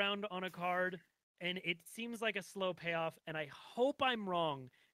build around on a card, and it seems like a slow payoff, and I hope I'm wrong.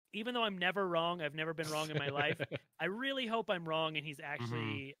 Even though I'm never wrong, I've never been wrong in my life. I really hope I'm wrong and he's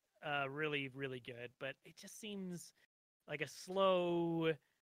actually really, really good. But it just seems like a slow,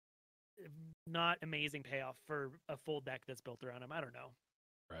 not amazing payoff for a full deck that's built around him. I don't know.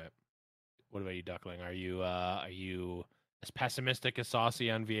 Right. What about you, Duckling? Are you as pessimistic as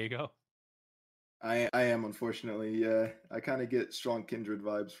Saucy on Viego? I am, unfortunately. Yeah, I kind of get strong Kindred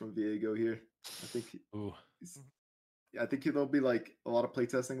vibes from Viego here. I think. I think there'll be like a lot of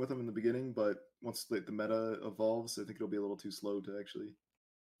playtesting with him in the beginning, but once the meta evolves, I think it'll be a little too slow to actually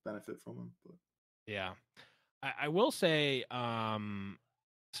benefit from him. But yeah, I will say,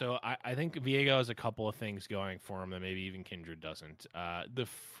 so I think Viego has a couple of things going for him that maybe even Kindred doesn't. The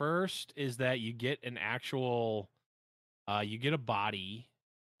first is that you get an actual, you get a body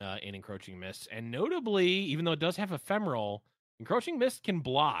in Encroaching Mist, and notably, even though it does have ephemeral, Encroaching Mist can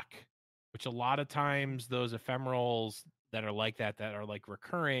block. Which a lot of times those ephemerals that are like that are like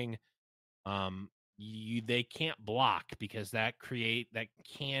recurring, they can't block because that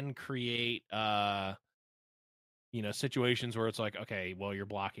can create situations where it's like, okay, well, you're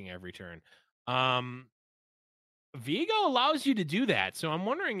blocking every turn. Viego allows you to do that, so I'm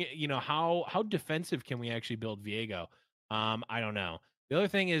wondering, how defensive can we actually build Viego? I don't know. The other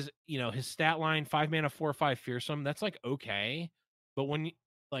thing is, his stat line 5 mana 4/5 fearsome. That's like okay, but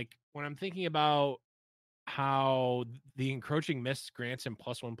when I'm thinking about how the encroaching mist grants him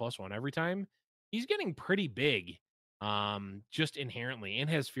 +1/+1 every time, he's getting pretty big, just inherently, and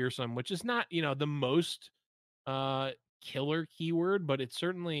has fearsome, which is not, the most killer keyword, but it's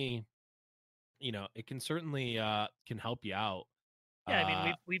certainly, it can certainly can help you out. Yeah, I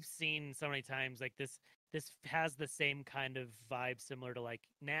mean, we've seen so many times like this has the same kind of vibe similar to like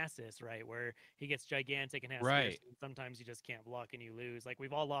Nasus, right? Where he gets gigantic and has fearsome, and sometimes you just can't block and you lose. Like,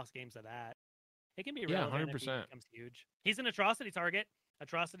 we've all lost games of that. It can be relevant 100%. if he becomes huge. He's an atrocity target.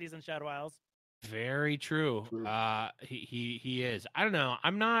 Atrocities in Shadow Isles. Very true. He is. I don't know.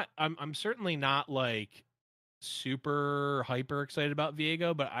 I'm certainly not like super hyper excited about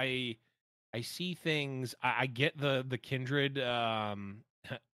Viego, but I see things. I get the kindred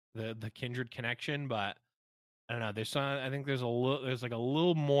the kindred connection, but I don't know. I think there's like a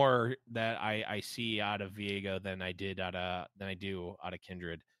little more that I see out of Viego than I do out of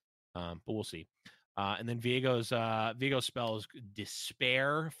Kindred. But we'll see. And then Viego's spell is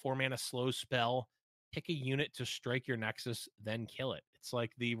Despair, 4 mana slow spell. Pick a unit to strike your Nexus, then kill it. It's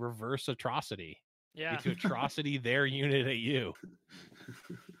like the reverse Atrocity. Yeah. To Atrocity their unit at you.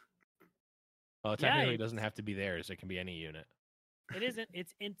 Well, technically, it doesn't have to be theirs. It can be any unit. It isn't.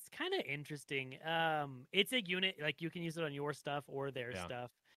 It's kind of interesting. It's a unit, like you can use it on your stuff or their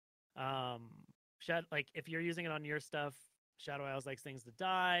stuff. Like if you're using it on your stuff, Shadow Isles likes things to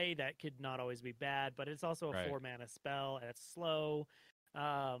die. That could not always be bad, but it's also a 4 mana spell and it's slow.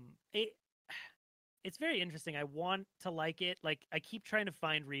 It's very interesting. I want to like it. Like, I keep trying to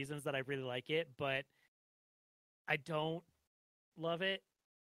find reasons that I really like it, but I don't love it.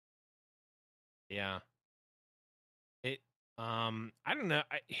 Yeah. I don't know.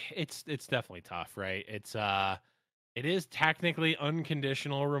 It's definitely tough, right? It is technically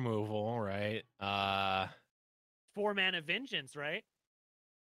unconditional removal, right? 4 mana vengeance, right?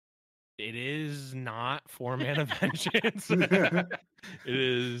 It is not 4-mana vengeance. It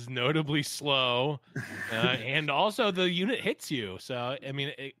is notably slow, and also the unit hits you. So I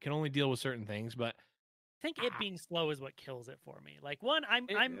mean, it can only deal with certain things. But I think it being slow is what kills it for me. Like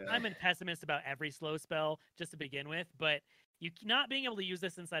I'm a pessimist about every slow spell just to begin with, but you not being able to use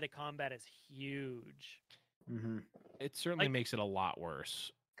this inside of combat is huge. Mm-hmm. It certainly makes it a lot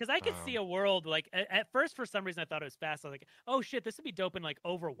worse. Because I could see a world like at first, for some reason, I thought it was fast. I was like, "Oh shit, this would be dope in like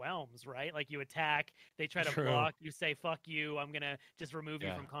overwhelms, right? Like you attack, they try to block, you say fuck you, I'm gonna just remove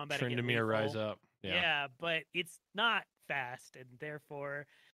you from combat." Tryndamere Rise Up. Yeah, but it's not fast, and therefore,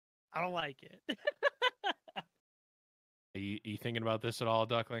 I don't like it. Are you thinking about this at all,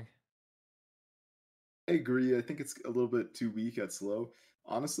 Duckling? I agree. I think it's a little bit too weak at slow.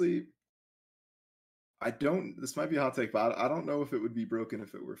 Honestly, this might be a hot take, but I don't know if it would be broken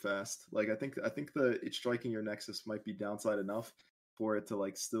if it were fast. Like I think it striking your Nexus might be downside enough for it to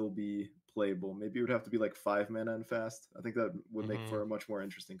like still be playable. Maybe it would have to be like 5 mana and fast. I think that would make for a much more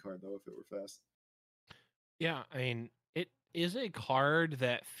interesting card though if it were fast. Yeah, I mean, it is a card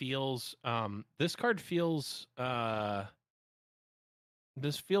that feels this card feels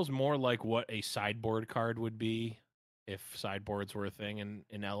this feels more like what a sideboard card would be if sideboards were a thing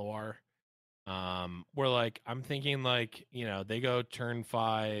in LOR. Where like I'm thinking like, you know, they go turn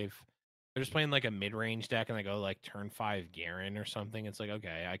 5, they're just playing like a mid-range deck and they go like turn 5 Garen or something. It's like,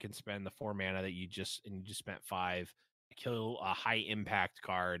 okay, I can spend the 4 mana that you just spent 5, kill a high impact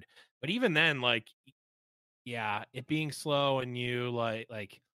card. But even then, like, yeah, it being slow and you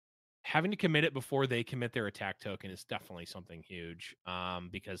like having to commit it before they commit their attack token is definitely something huge.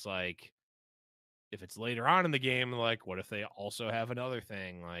 Because like if it's later on in the game, like what if they also have another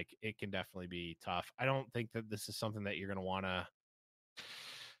thing? Like it can definitely be tough. I don't think that this is something that you're going to want to,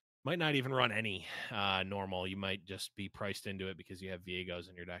 might not even run any normal. You might just be priced into it because you have Viegos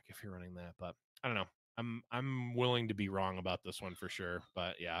in your deck if you're running that. But I don't know. I'm willing to be wrong about this one for sure.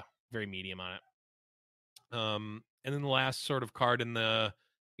 But yeah, very medium on it. And then the last sort of card in the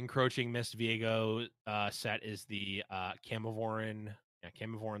Encroaching Mist Viego set is the Camavoran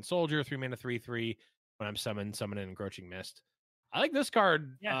Soldier, 3-mana 3/3. When I'm summon an Encroaching Mist. I like this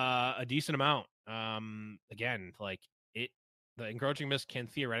card a decent amount. Again, like the Encroaching Mist can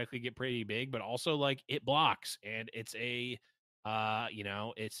theoretically get pretty big, but also like it blocks and it's a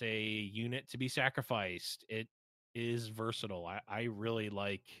it's a unit to be sacrificed. It is versatile. I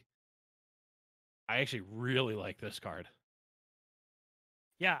actually really like this card.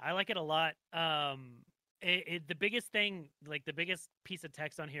 Yeah, I like it a lot. The biggest thing, like the biggest piece of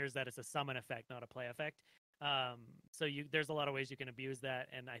text on here is that it's a summon effect, not a play effect. So there's a lot of ways you can abuse that,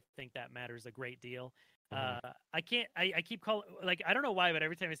 and I think that matters a great deal. I keep calling, like, I don't know why, but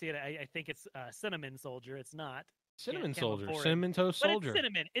every time I see it, I think it's Cinnamon Soldier. It's not. Cinnamon Soldier. Cinnamon Toast Soldier.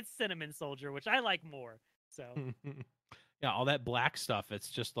 It's Cinnamon Soldier, which I like more. So. Yeah, all that black stuff. It's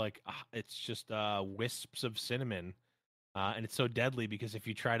just like wisps of cinnamon, and it's so deadly because if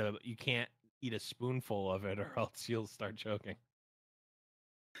you you can't eat a spoonful of it, or else you'll start choking.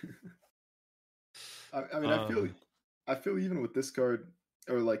 I mean, I feel even with this card,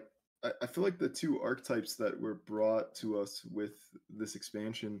 or like I feel like the two archetypes that were brought to us with this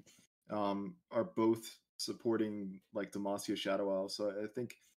expansion are both supporting like Demacia Shadow Isle. So I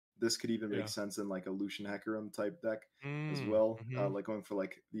think this could even make sense in like a Lucian Hecarim type deck as well, like going for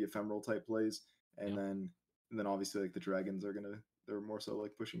like the ephemeral type plays, and then obviously like the dragons they're more so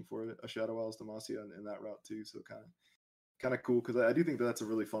like pushing for a Shadow Isle's Demacia in that route too. So kind of cool because I do think that's a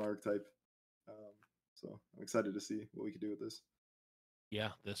really fun archetype. So I'm excited to see what we can do with this. Yeah,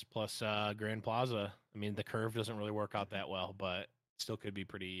 this plus Grand Plaza. I mean, the curve doesn't really work out that well, but still could be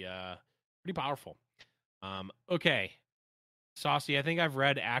pretty powerful. Okay. Saucy, I think I've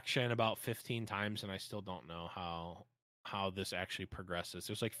read Action about 15 times, and I still don't know how this actually progresses.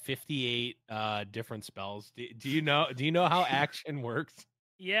 There's like 58 different spells. Do you know how Action works?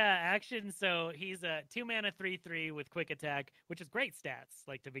 Yeah, Action. So he's a 2-mana 3/3 with quick attack, which is great stats.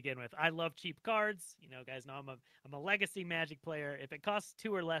 Like to begin with, I love cheap cards. You know, guys know I'm a legacy Magic player. If it costs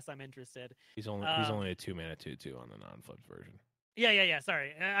 2 or less, I'm interested. He's only a 2-mana 2/2 on the non-flipped version. Yeah.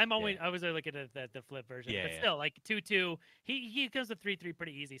 Sorry, I was looking at the flip version, but still, like 2/2. He comes with 3/3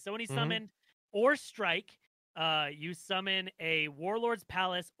 pretty easy. So when he's summoned or strike, you summon a Warlord's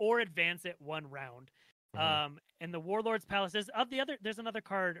Palace or advance it 1 round. And the Warlord's Palace is there's another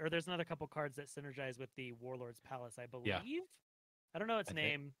card, or there's another couple cards that synergize with the Warlord's Palace, I believe. I don't know its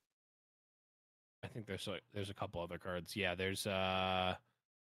name. I think there's a couple other cards. Yeah, there's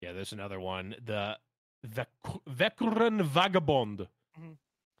another one. The Vekran Vagabond.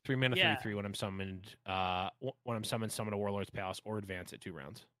 3-mana 3/3 when I'm summoned. Summon a Warlord's Palace or advance it 2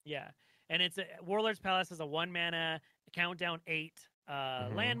 rounds. Yeah. and it's Warlord's Palace is a 1 mana countdown 8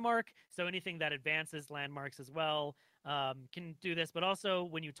 landmark. So anything that advances landmarks as well can do this. But also,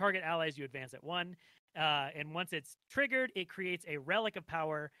 when you target allies, you advance at 1. And once it's triggered, it creates a Relic of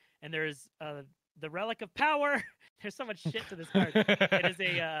Power. And there's the Relic of Power. There's so much shit to this card. It is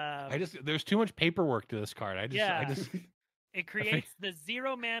a. There's too much paperwork to this card. It creates the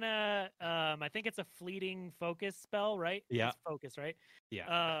 0 mana. I think it's a fleeting focus spell, right? Yeah. It's focus, right?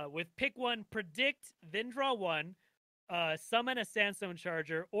 Yeah. With pick 1, predict, then draw 1, summon a Sandstone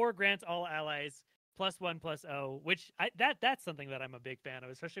Charger, or grant all allies +1/+0. Which that's something that I'm a big fan of,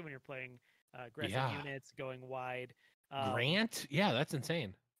 especially when you're playing aggressive units going wide. Grant? Yeah, that's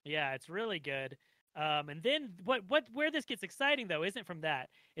insane. Yeah, it's really good. And then where this gets exciting though isn't from that.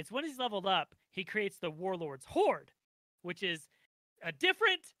 It's when he's leveled up, he creates the Warlord's Horde, which is a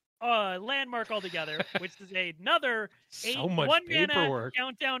different landmark altogether, which is another 1 mana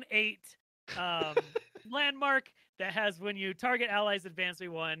countdown 8 landmark that has when you target allies advance by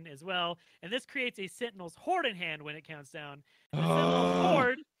 1 as well. And this creates a Sentinel's Horde in hand when it counts down. The Sentinel's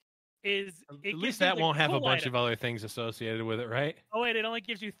Horde is at least that won't have a bunch of other things associated with it, right? Oh wait, it only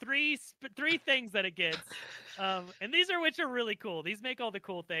gives you three things that it gets, and these are which are really cool. These make all the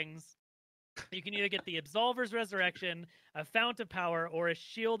cool things. You can either get the Absolver's Resurrection, a Fount of Power, or a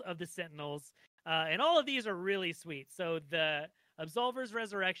Shield of the Sentinels, and all of these are really sweet. So the Absolver's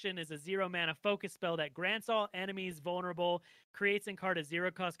Resurrection is a 0 mana focus spell that grants all enemies vulnerable, creates and card a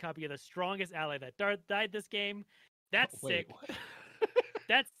 0-cost copy of the strongest ally that died this game. That's sick.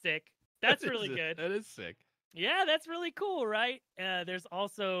 That's sick. That's really good. That is sick. Yeah, that's really cool, right? There's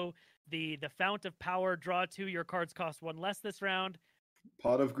also the Fount of Power. Draw 2. Your cards cost 1 less this round.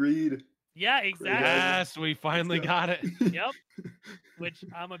 Pot of Greed. Yeah, exactly. Yes, we finally got it. Yep. Which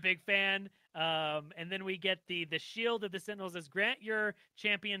I'm a big fan. And then we get the Shield of the Sentinels as grant your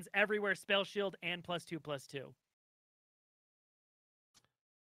champions everywhere spell shield and +2/+2.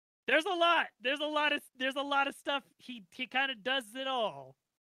 There's a lot. There's a lot of stuff. He kind of does it all.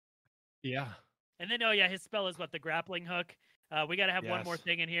 Yeah. And then his spell is the grappling hook. We got to have one more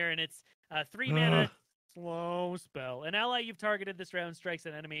thing in here, and it's 3 mana slow spell. An ally you've targeted this round strikes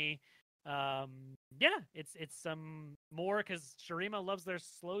an enemy. It's some more because Shurima loves their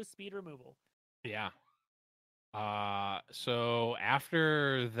slow speed removal. Yeah. So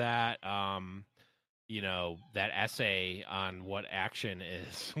after that, that essay on what action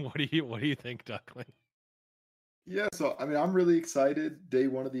is, what do you think, Duckling? Yeah, so I mean, I'm really excited. Day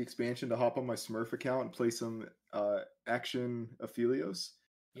 1 of the expansion to hop on my Smurf account and play some action Aphelios.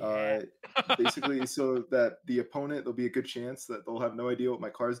 Yeah. Basically, so that the opponent, there'll be a good chance that they'll have no idea what my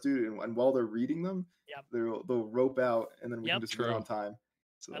cards do, and while they're reading them, they'll rope out, and then we can just win on time.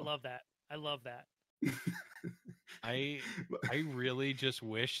 So I love that. I really just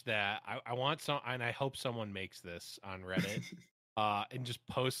wish that I want some, and I hope someone makes this on Reddit, and just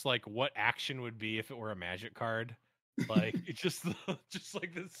posts what action would be if it were a Magic card, it's just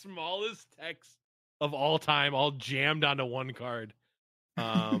like the smallest text of all time, all jammed onto one card.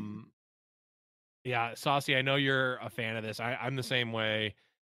 Yeah, Saucy, I know you're a fan of this. I'm the same way.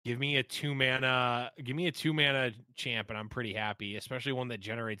 Give me a 2 mana champ, and I'm pretty happy. Especially one that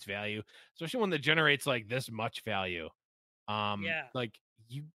generates value. Especially one that generates this much value.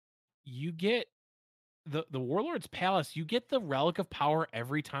 You get the Warlord's Palace. You get the Relic of Power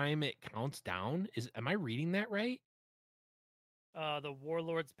every time it counts down. Am I reading that right? The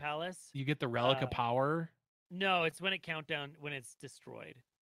Warlord's Palace. You get the Relic of Power. No, it's when it's destroyed.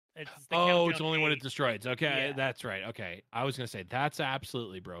 It's only when it destroys. Okay, that's right. Okay, I was gonna say that's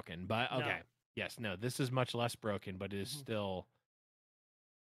absolutely broken, but okay, No. Yes, no, this is much less broken, but it is still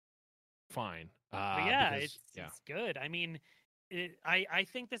fine. It's good. I mean, I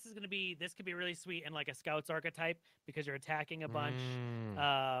think this could be really sweet in a Scouts archetype because you're attacking a bunch.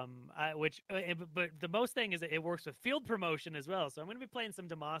 But the most thing is it works with field promotion as well. So I'm going to be playing some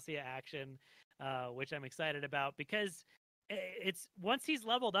Demacia action, which I'm excited about because it's once he's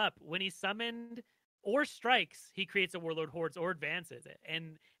leveled up, when he's summoned or strikes, he creates a Warlord Hordes or advances it,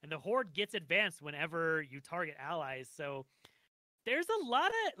 and the Horde gets advanced whenever you target allies. So there's a lot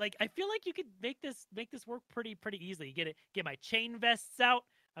of I feel like you could make this work pretty easily. Get my chain vests out.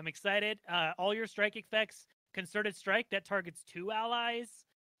 I'm excited. All your strike effects, concerted strike that targets 2 allies.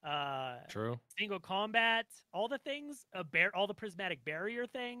 True. Single combat, all the things, all the prismatic barrier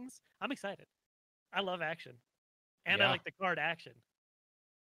things. I'm excited. I love action. And I like the card action.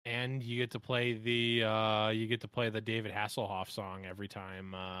 And you get to play the David Hasselhoff song every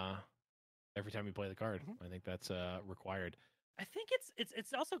time you play the card. I think that's required. I think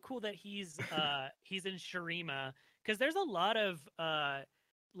it's also cool that he's in Shurima because there's a lot of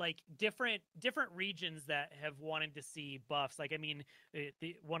like different regions that have wanted to see buffs. Like, I mean,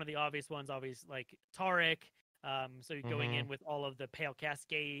 one of the obvious ones, like Taric. So you're going in with all of the Pale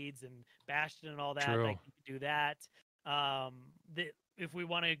Cascades and Bastion and all that. True. Like, you can do that. If we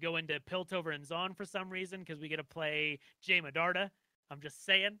want to go into Piltover and Zon for some reason, because we get to play Jay Medarda, I'm just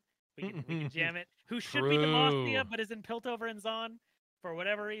saying we can jam it. Who should be Demacia but is in Piltover and Zon for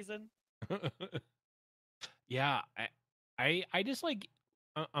whatever reason. Yeah, I just like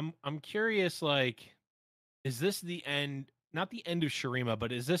I'm curious, like, is this the end, not the end of Shurima,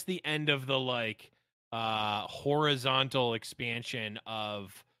 but is this the end of the like horizontal expansion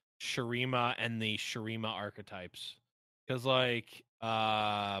of Shurima and the Shurima archetypes? Because like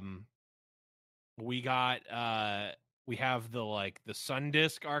we have the like the Sun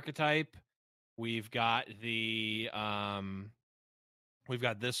Disk archetype, we've got the we've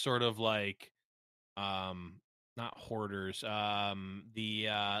got this sort of like not hoarders, the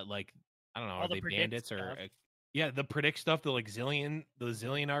like, I don't know, All are the they predict bandits or stuff. yeah, the predict stuff, the like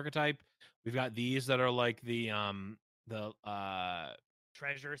Zillion archetype. We've got these that are like the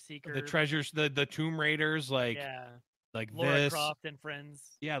Treasure Seeker, the treasures, the Tomb Raiders, like Lara this. Croft and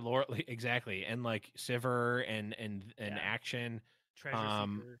friends. Yeah, Laura, exactly, and like Sivir and Action. Treasure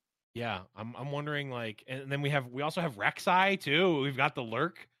Seeker. Yeah, I'm wondering, like, and then we also have Rek'Sai too. We've got the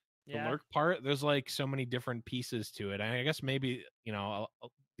lurk. The lurk part, there's like so many different pieces to it. I guess maybe, you know,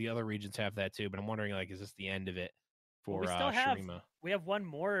 the other regions have that too, but I'm wondering, like, is this the end of it for Shurima? We have one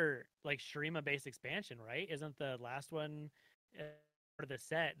more like Shurima based expansion, right? Isn't the last one for the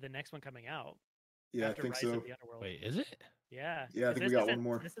set, the next one coming out? Yeah, I think Rise so. of the Underworld? Wait, is it? Yeah. Yeah, I think we got one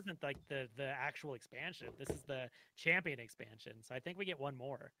more. This isn't like the actual expansion. This is the champion expansion. So I think we get one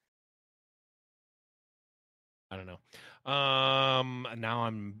more. I don't know. Now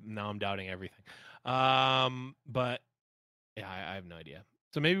I'm doubting everything. But yeah, I have no idea.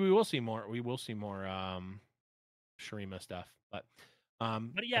 So maybe we will see more. We will see more Shurima stuff. But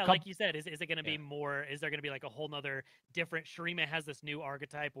yeah, like you said, is it going to be more? Is there going to be like a whole nother different Shurima has this new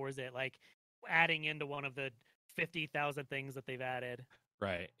archetype, or is it like adding into one of the 50,000 things that they've added?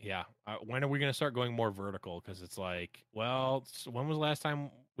 Right. Yeah. When are we going to start going more vertical? Because it's like, well, when was the last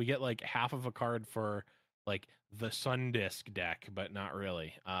time we get like half of a card for like the Sun Disk deck, but not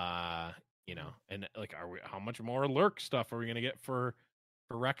really? You know, and like, how much more lurk stuff are we going to get for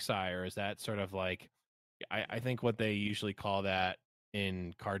Rek'Sai? Or is that sort of like, I think what they usually call that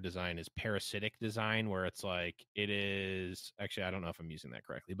in card design is parasitic design, where it's like, it is actually, I don't know if I'm using that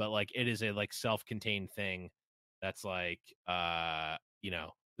correctly, but like it is a like self-contained thing that's like, you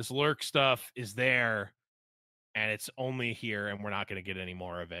know, this lurk stuff is there and it's only here and we're not going to get any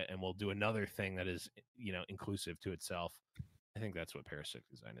more of it, and we'll do another thing that is, you know, inclusive to itself. I think that's what parasitic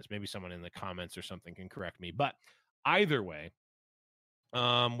design is. Maybe someone in the comments or something can correct me, but either way,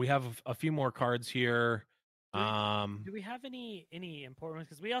 we have a few more cards here. Do we have any important ones?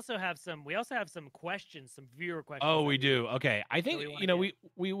 Because we also have some questions, some viewer questions. Oh, we do. Okay, I think, you know,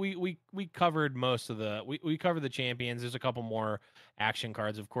 we covered most of the we covered the champions. There's a couple more action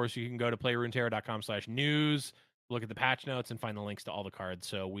cards. Of course, you can go to playruneterra.com/news, look at the patch notes, and find the links to all the cards.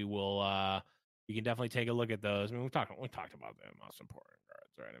 So we will you can definitely take a look at those. I mean, we talked about the most important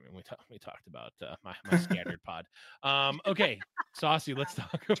cards, right? I mean, we talked about my scattered pod. Okay, Saucy, let's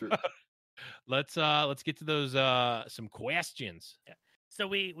talk about. Let's get to those some questions. Yeah.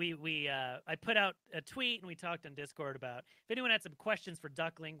 So I put out a tweet and we talked on Discord about if anyone had some questions for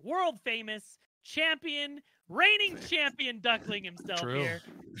Duckling, world famous champion, reigning champion Duckling himself. Here.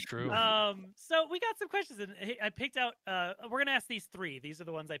 True. So we got some questions and I picked out we're gonna ask these three. These are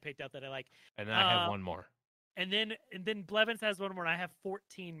the ones I picked out that I like. And then I have one more. And then Blevins has one more and I have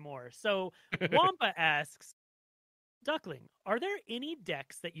 14 more. So Wampa asks, Duckling, are there any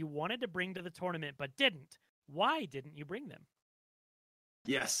decks that you wanted to bring to the tournament but didn't? Why didn't you bring them?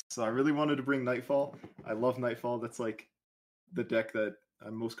 Yes, so I really wanted to bring Nightfall. I love Nightfall. That's like the deck that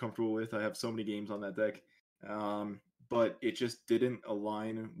I'm most comfortable with. I have so many games on that deck. But it just didn't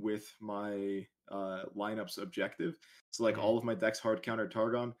align with my lineup's objective. So like all of my decks hard counter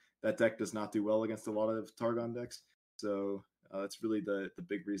Targon. That deck does not do well against a lot of Targon decks. So that's really the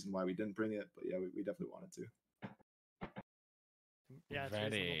big reason why we didn't bring it. But yeah, we definitely wanted to. Yeah,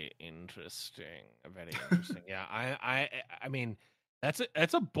 very interesting. Very interesting. Yeah, I mean, that's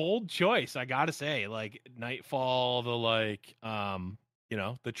a bold choice, I gotta say. Like Nightfall, the like you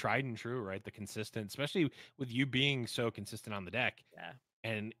know, the tried and true, right? The consistent, especially with you being so consistent on the deck. Yeah.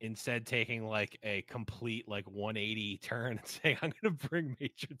 And instead taking like a complete like 180 turn and saying, I'm gonna bring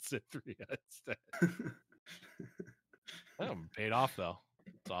Matron Cythria instead. Paid off though.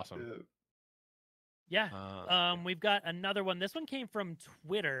 It's awesome. Yeah. We've got another one. This one came from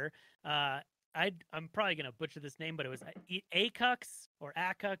Twitter. I'm probably gonna butcher this name, but it was Acux or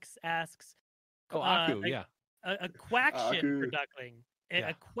Acux asks. Aku, yeah. A quaction for Aku. Duckling. Yeah.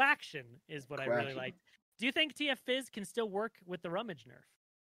 A quaction is what I really Quaction. liked. Do you think TF Fizz can still work with the rummage nerf?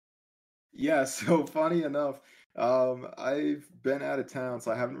 Yeah, so funny enough, I've been out of town,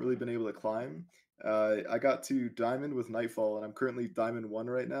 so I haven't really been able to climb. I got to Diamond with Nightfall, and I'm currently Diamond 1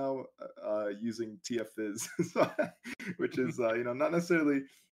 right now, using TF Fizz, which is, not necessarily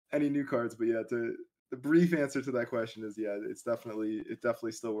any new cards, but yeah, the brief answer to that question is, yeah, it definitely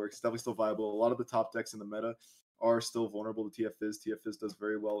still works. It's definitely still viable. A lot of the top decks in the meta are still vulnerable to TF Fizz. TF Fizz does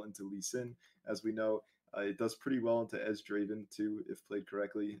very well into Lee Sin, as we know. It does pretty well into Ez Draven too, if played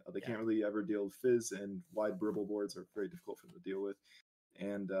correctly. They can't really ever deal with Fizz, and wide burble boards are very difficult for them to deal with.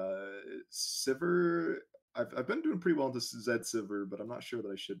 And Sivir, I've been doing pretty well into Zed Sivir, but I'm not sure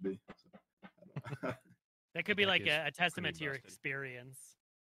that I should be. So, that could be like a testament to your experience.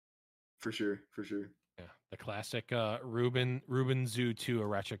 For sure. Yeah, the classic Ruben Zoo 2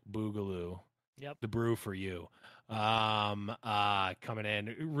 Erechik Boogaloo. Yep. The brew for you. Coming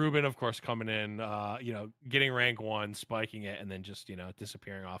in. Ruben, of course, coming in, getting rank 1, spiking it, and then just,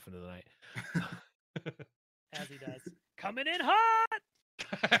 disappearing off into the night. As he does. Coming in hot!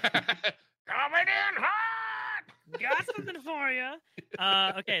 Coming in hot! Got something for you.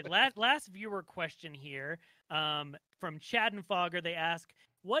 Okay, last viewer question here. From Chad and Fogger, they ask,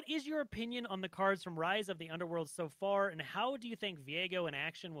 what is your opinion on the cards from Rise of the Underworld so far, and how do you think Viego and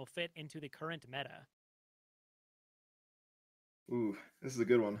Action will fit into the current meta? Ooh, this is a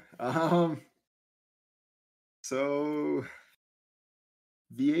good one. So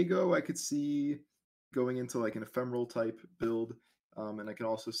Viego, I could see going into like an ephemeral type build, and I can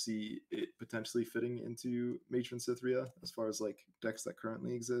also see it potentially fitting into Matron Cythria as far as like decks that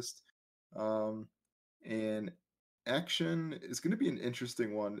currently exist. And Action is going to be an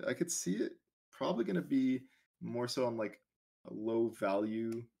interesting one. I could see it probably going to be more so on like a low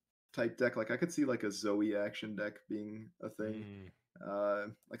value type deck. Like I could see like a Zoe Action deck being a thing.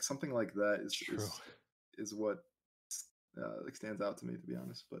 Like something like that is what like stands out to me, to be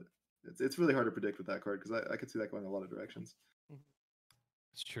honest. But it's really hard to predict with that card because I could see that going a lot of directions.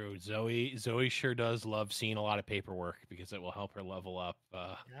 It's true. Zoe sure does love seeing a lot of paperwork because it will help her level up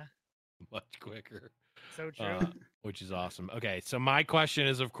much quicker. So true. Which is awesome. Okay, so my question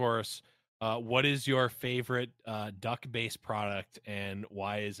is, of course, what is your favorite duck-based product, and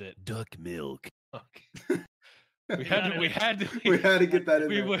why is it duck milk? We had to get that in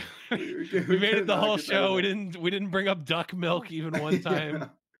there. We made it the whole show. We didn't bring up duck milk even one time. Yeah.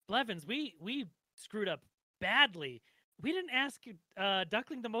 Blevins, we screwed up badly. We didn't ask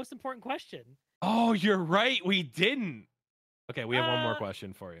Duckling the most important question. Oh, you're right. We didn't. Okay, we have one more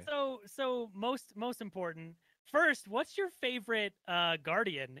question for you. So most important. First, what's your favorite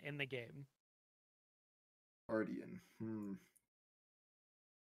Guardian in the game? Guardian.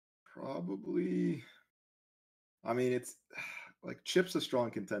 Probably. I mean, it's like Chip's a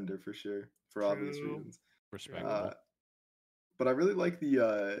strong contender for sure, for obvious reasons. Respectable. But I really like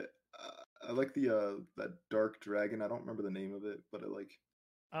the that dark dragon. I don't remember the name of it, but it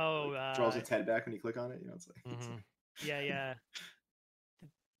draws its head back when you click on it. It's like yeah.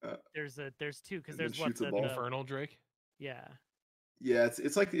 There's two because there's what's the Infernal Drake. Yeah. Yeah,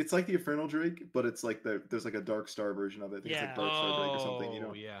 it's like the Infernal Drake, but it's like there's like a Dark Star version of it. I think it's like Dark Star Drake or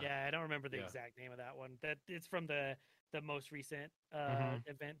something, Yeah, I don't remember the exact name of that one. That it's from the most recent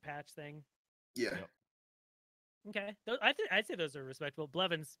event patch thing. Yeah. Yep. Okay, I'd say those are respectable.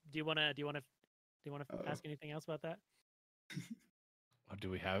 Blevins, do you want to ask anything else about that? Do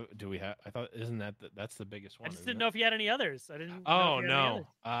we have? I thought that's the biggest one. I just didn't know if you had any others. I didn't. Oh no.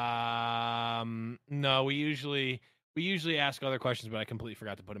 No. We usually ask other questions, but I completely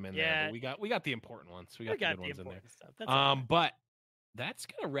forgot to put them in there. But we got the important ones. We got the good ones in there. Stuff. That's but that's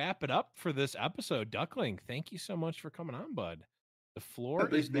gonna wrap it up for this episode. Duckling, thank you so much for coming on, bud. The floor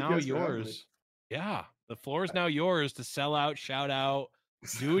is now yours. Yeah, the floor is now yours to sell out, shout out,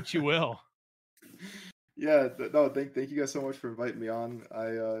 do what you will. Yeah, no, thank you guys so much for inviting me on.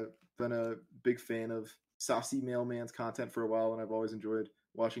 I've been a big fan of Saucy Mailman's content for a while, and I've always enjoyed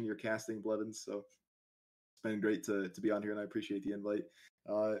watching your casting, Blevins. So it's been great to be on here, and I appreciate the invite.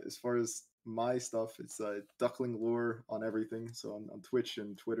 As far as my stuff, it's Duckling Lore on everything. So on Twitch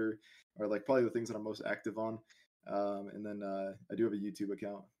and Twitter are like probably the things that I'm most active on. And then I do have a YouTube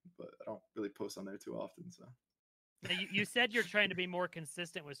account, but I don't really post on there too often. So. Now, you said you're trying to be more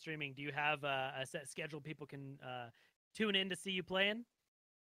consistent with streaming. Do you have a set schedule people can tune in to see you playing?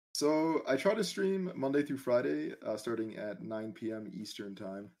 So I try to stream Monday through Friday, starting at 9 p.m. Eastern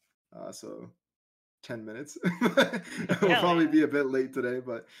time. So 10 minutes. We'll probably be a bit late today,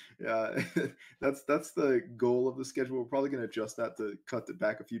 but yeah, that's the goal of the schedule. We're probably going to adjust that to cut it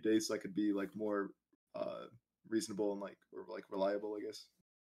back a few days so I could be like more reasonable and like reliable, I guess.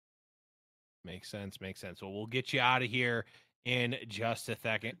 Makes sense. Well, we'll get you out of here in just a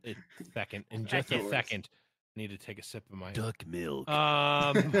second. In just a second. I need to take a sip of my duck milk.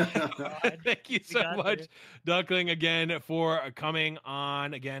 Thank you so much, Duckling, again for coming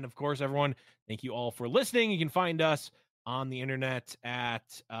on. Again, of course, everyone, thank you all for listening. You can find us on the internet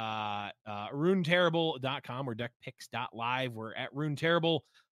at runeterrible.com or deckpicks.live. We're at runeterrible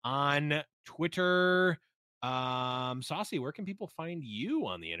on Twitter. Saucy, where can people find you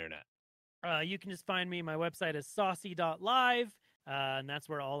on the internet? You can just find me. My website is saucy.live. And that's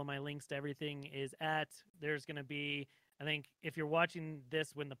where all of my links to everything is at. There's going to be, I think, if you're watching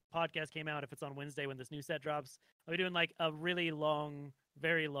this when the podcast came out, if it's on Wednesday when this new set drops, I'll be doing like a really long,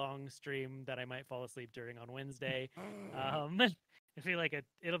 very long stream that I might fall asleep during on Wednesday. I feel like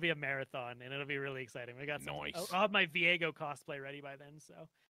it'll be a marathon and it'll be really exciting. We got some, nice. I'll have my Viego cosplay ready by then, so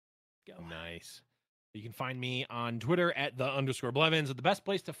go. Nice. You can find me on Twitter at @the_Blevins. The best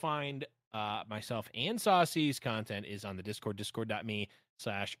place to find myself and Saucy's content is on the Discord,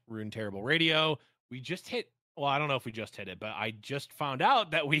 discord.me/runeterribleradio. We just hit, well, I don't know if we just hit it, but I just found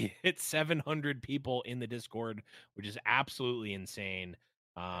out that we hit 700 people in the Discord, which is absolutely insane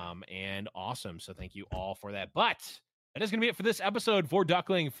and awesome. So thank you all for that. But that is going to be it for this episode. For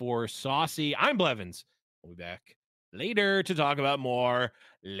Duckling, for Saucy, I'm Blevins. We'll be back later to talk about more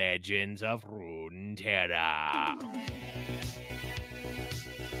Legends of Runeterra.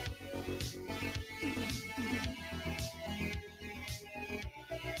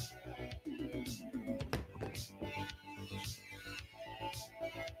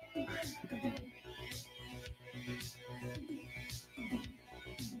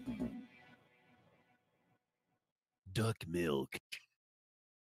 Duck milk.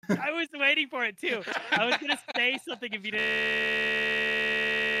 I was waiting for it too. I was going to say something if you didn't.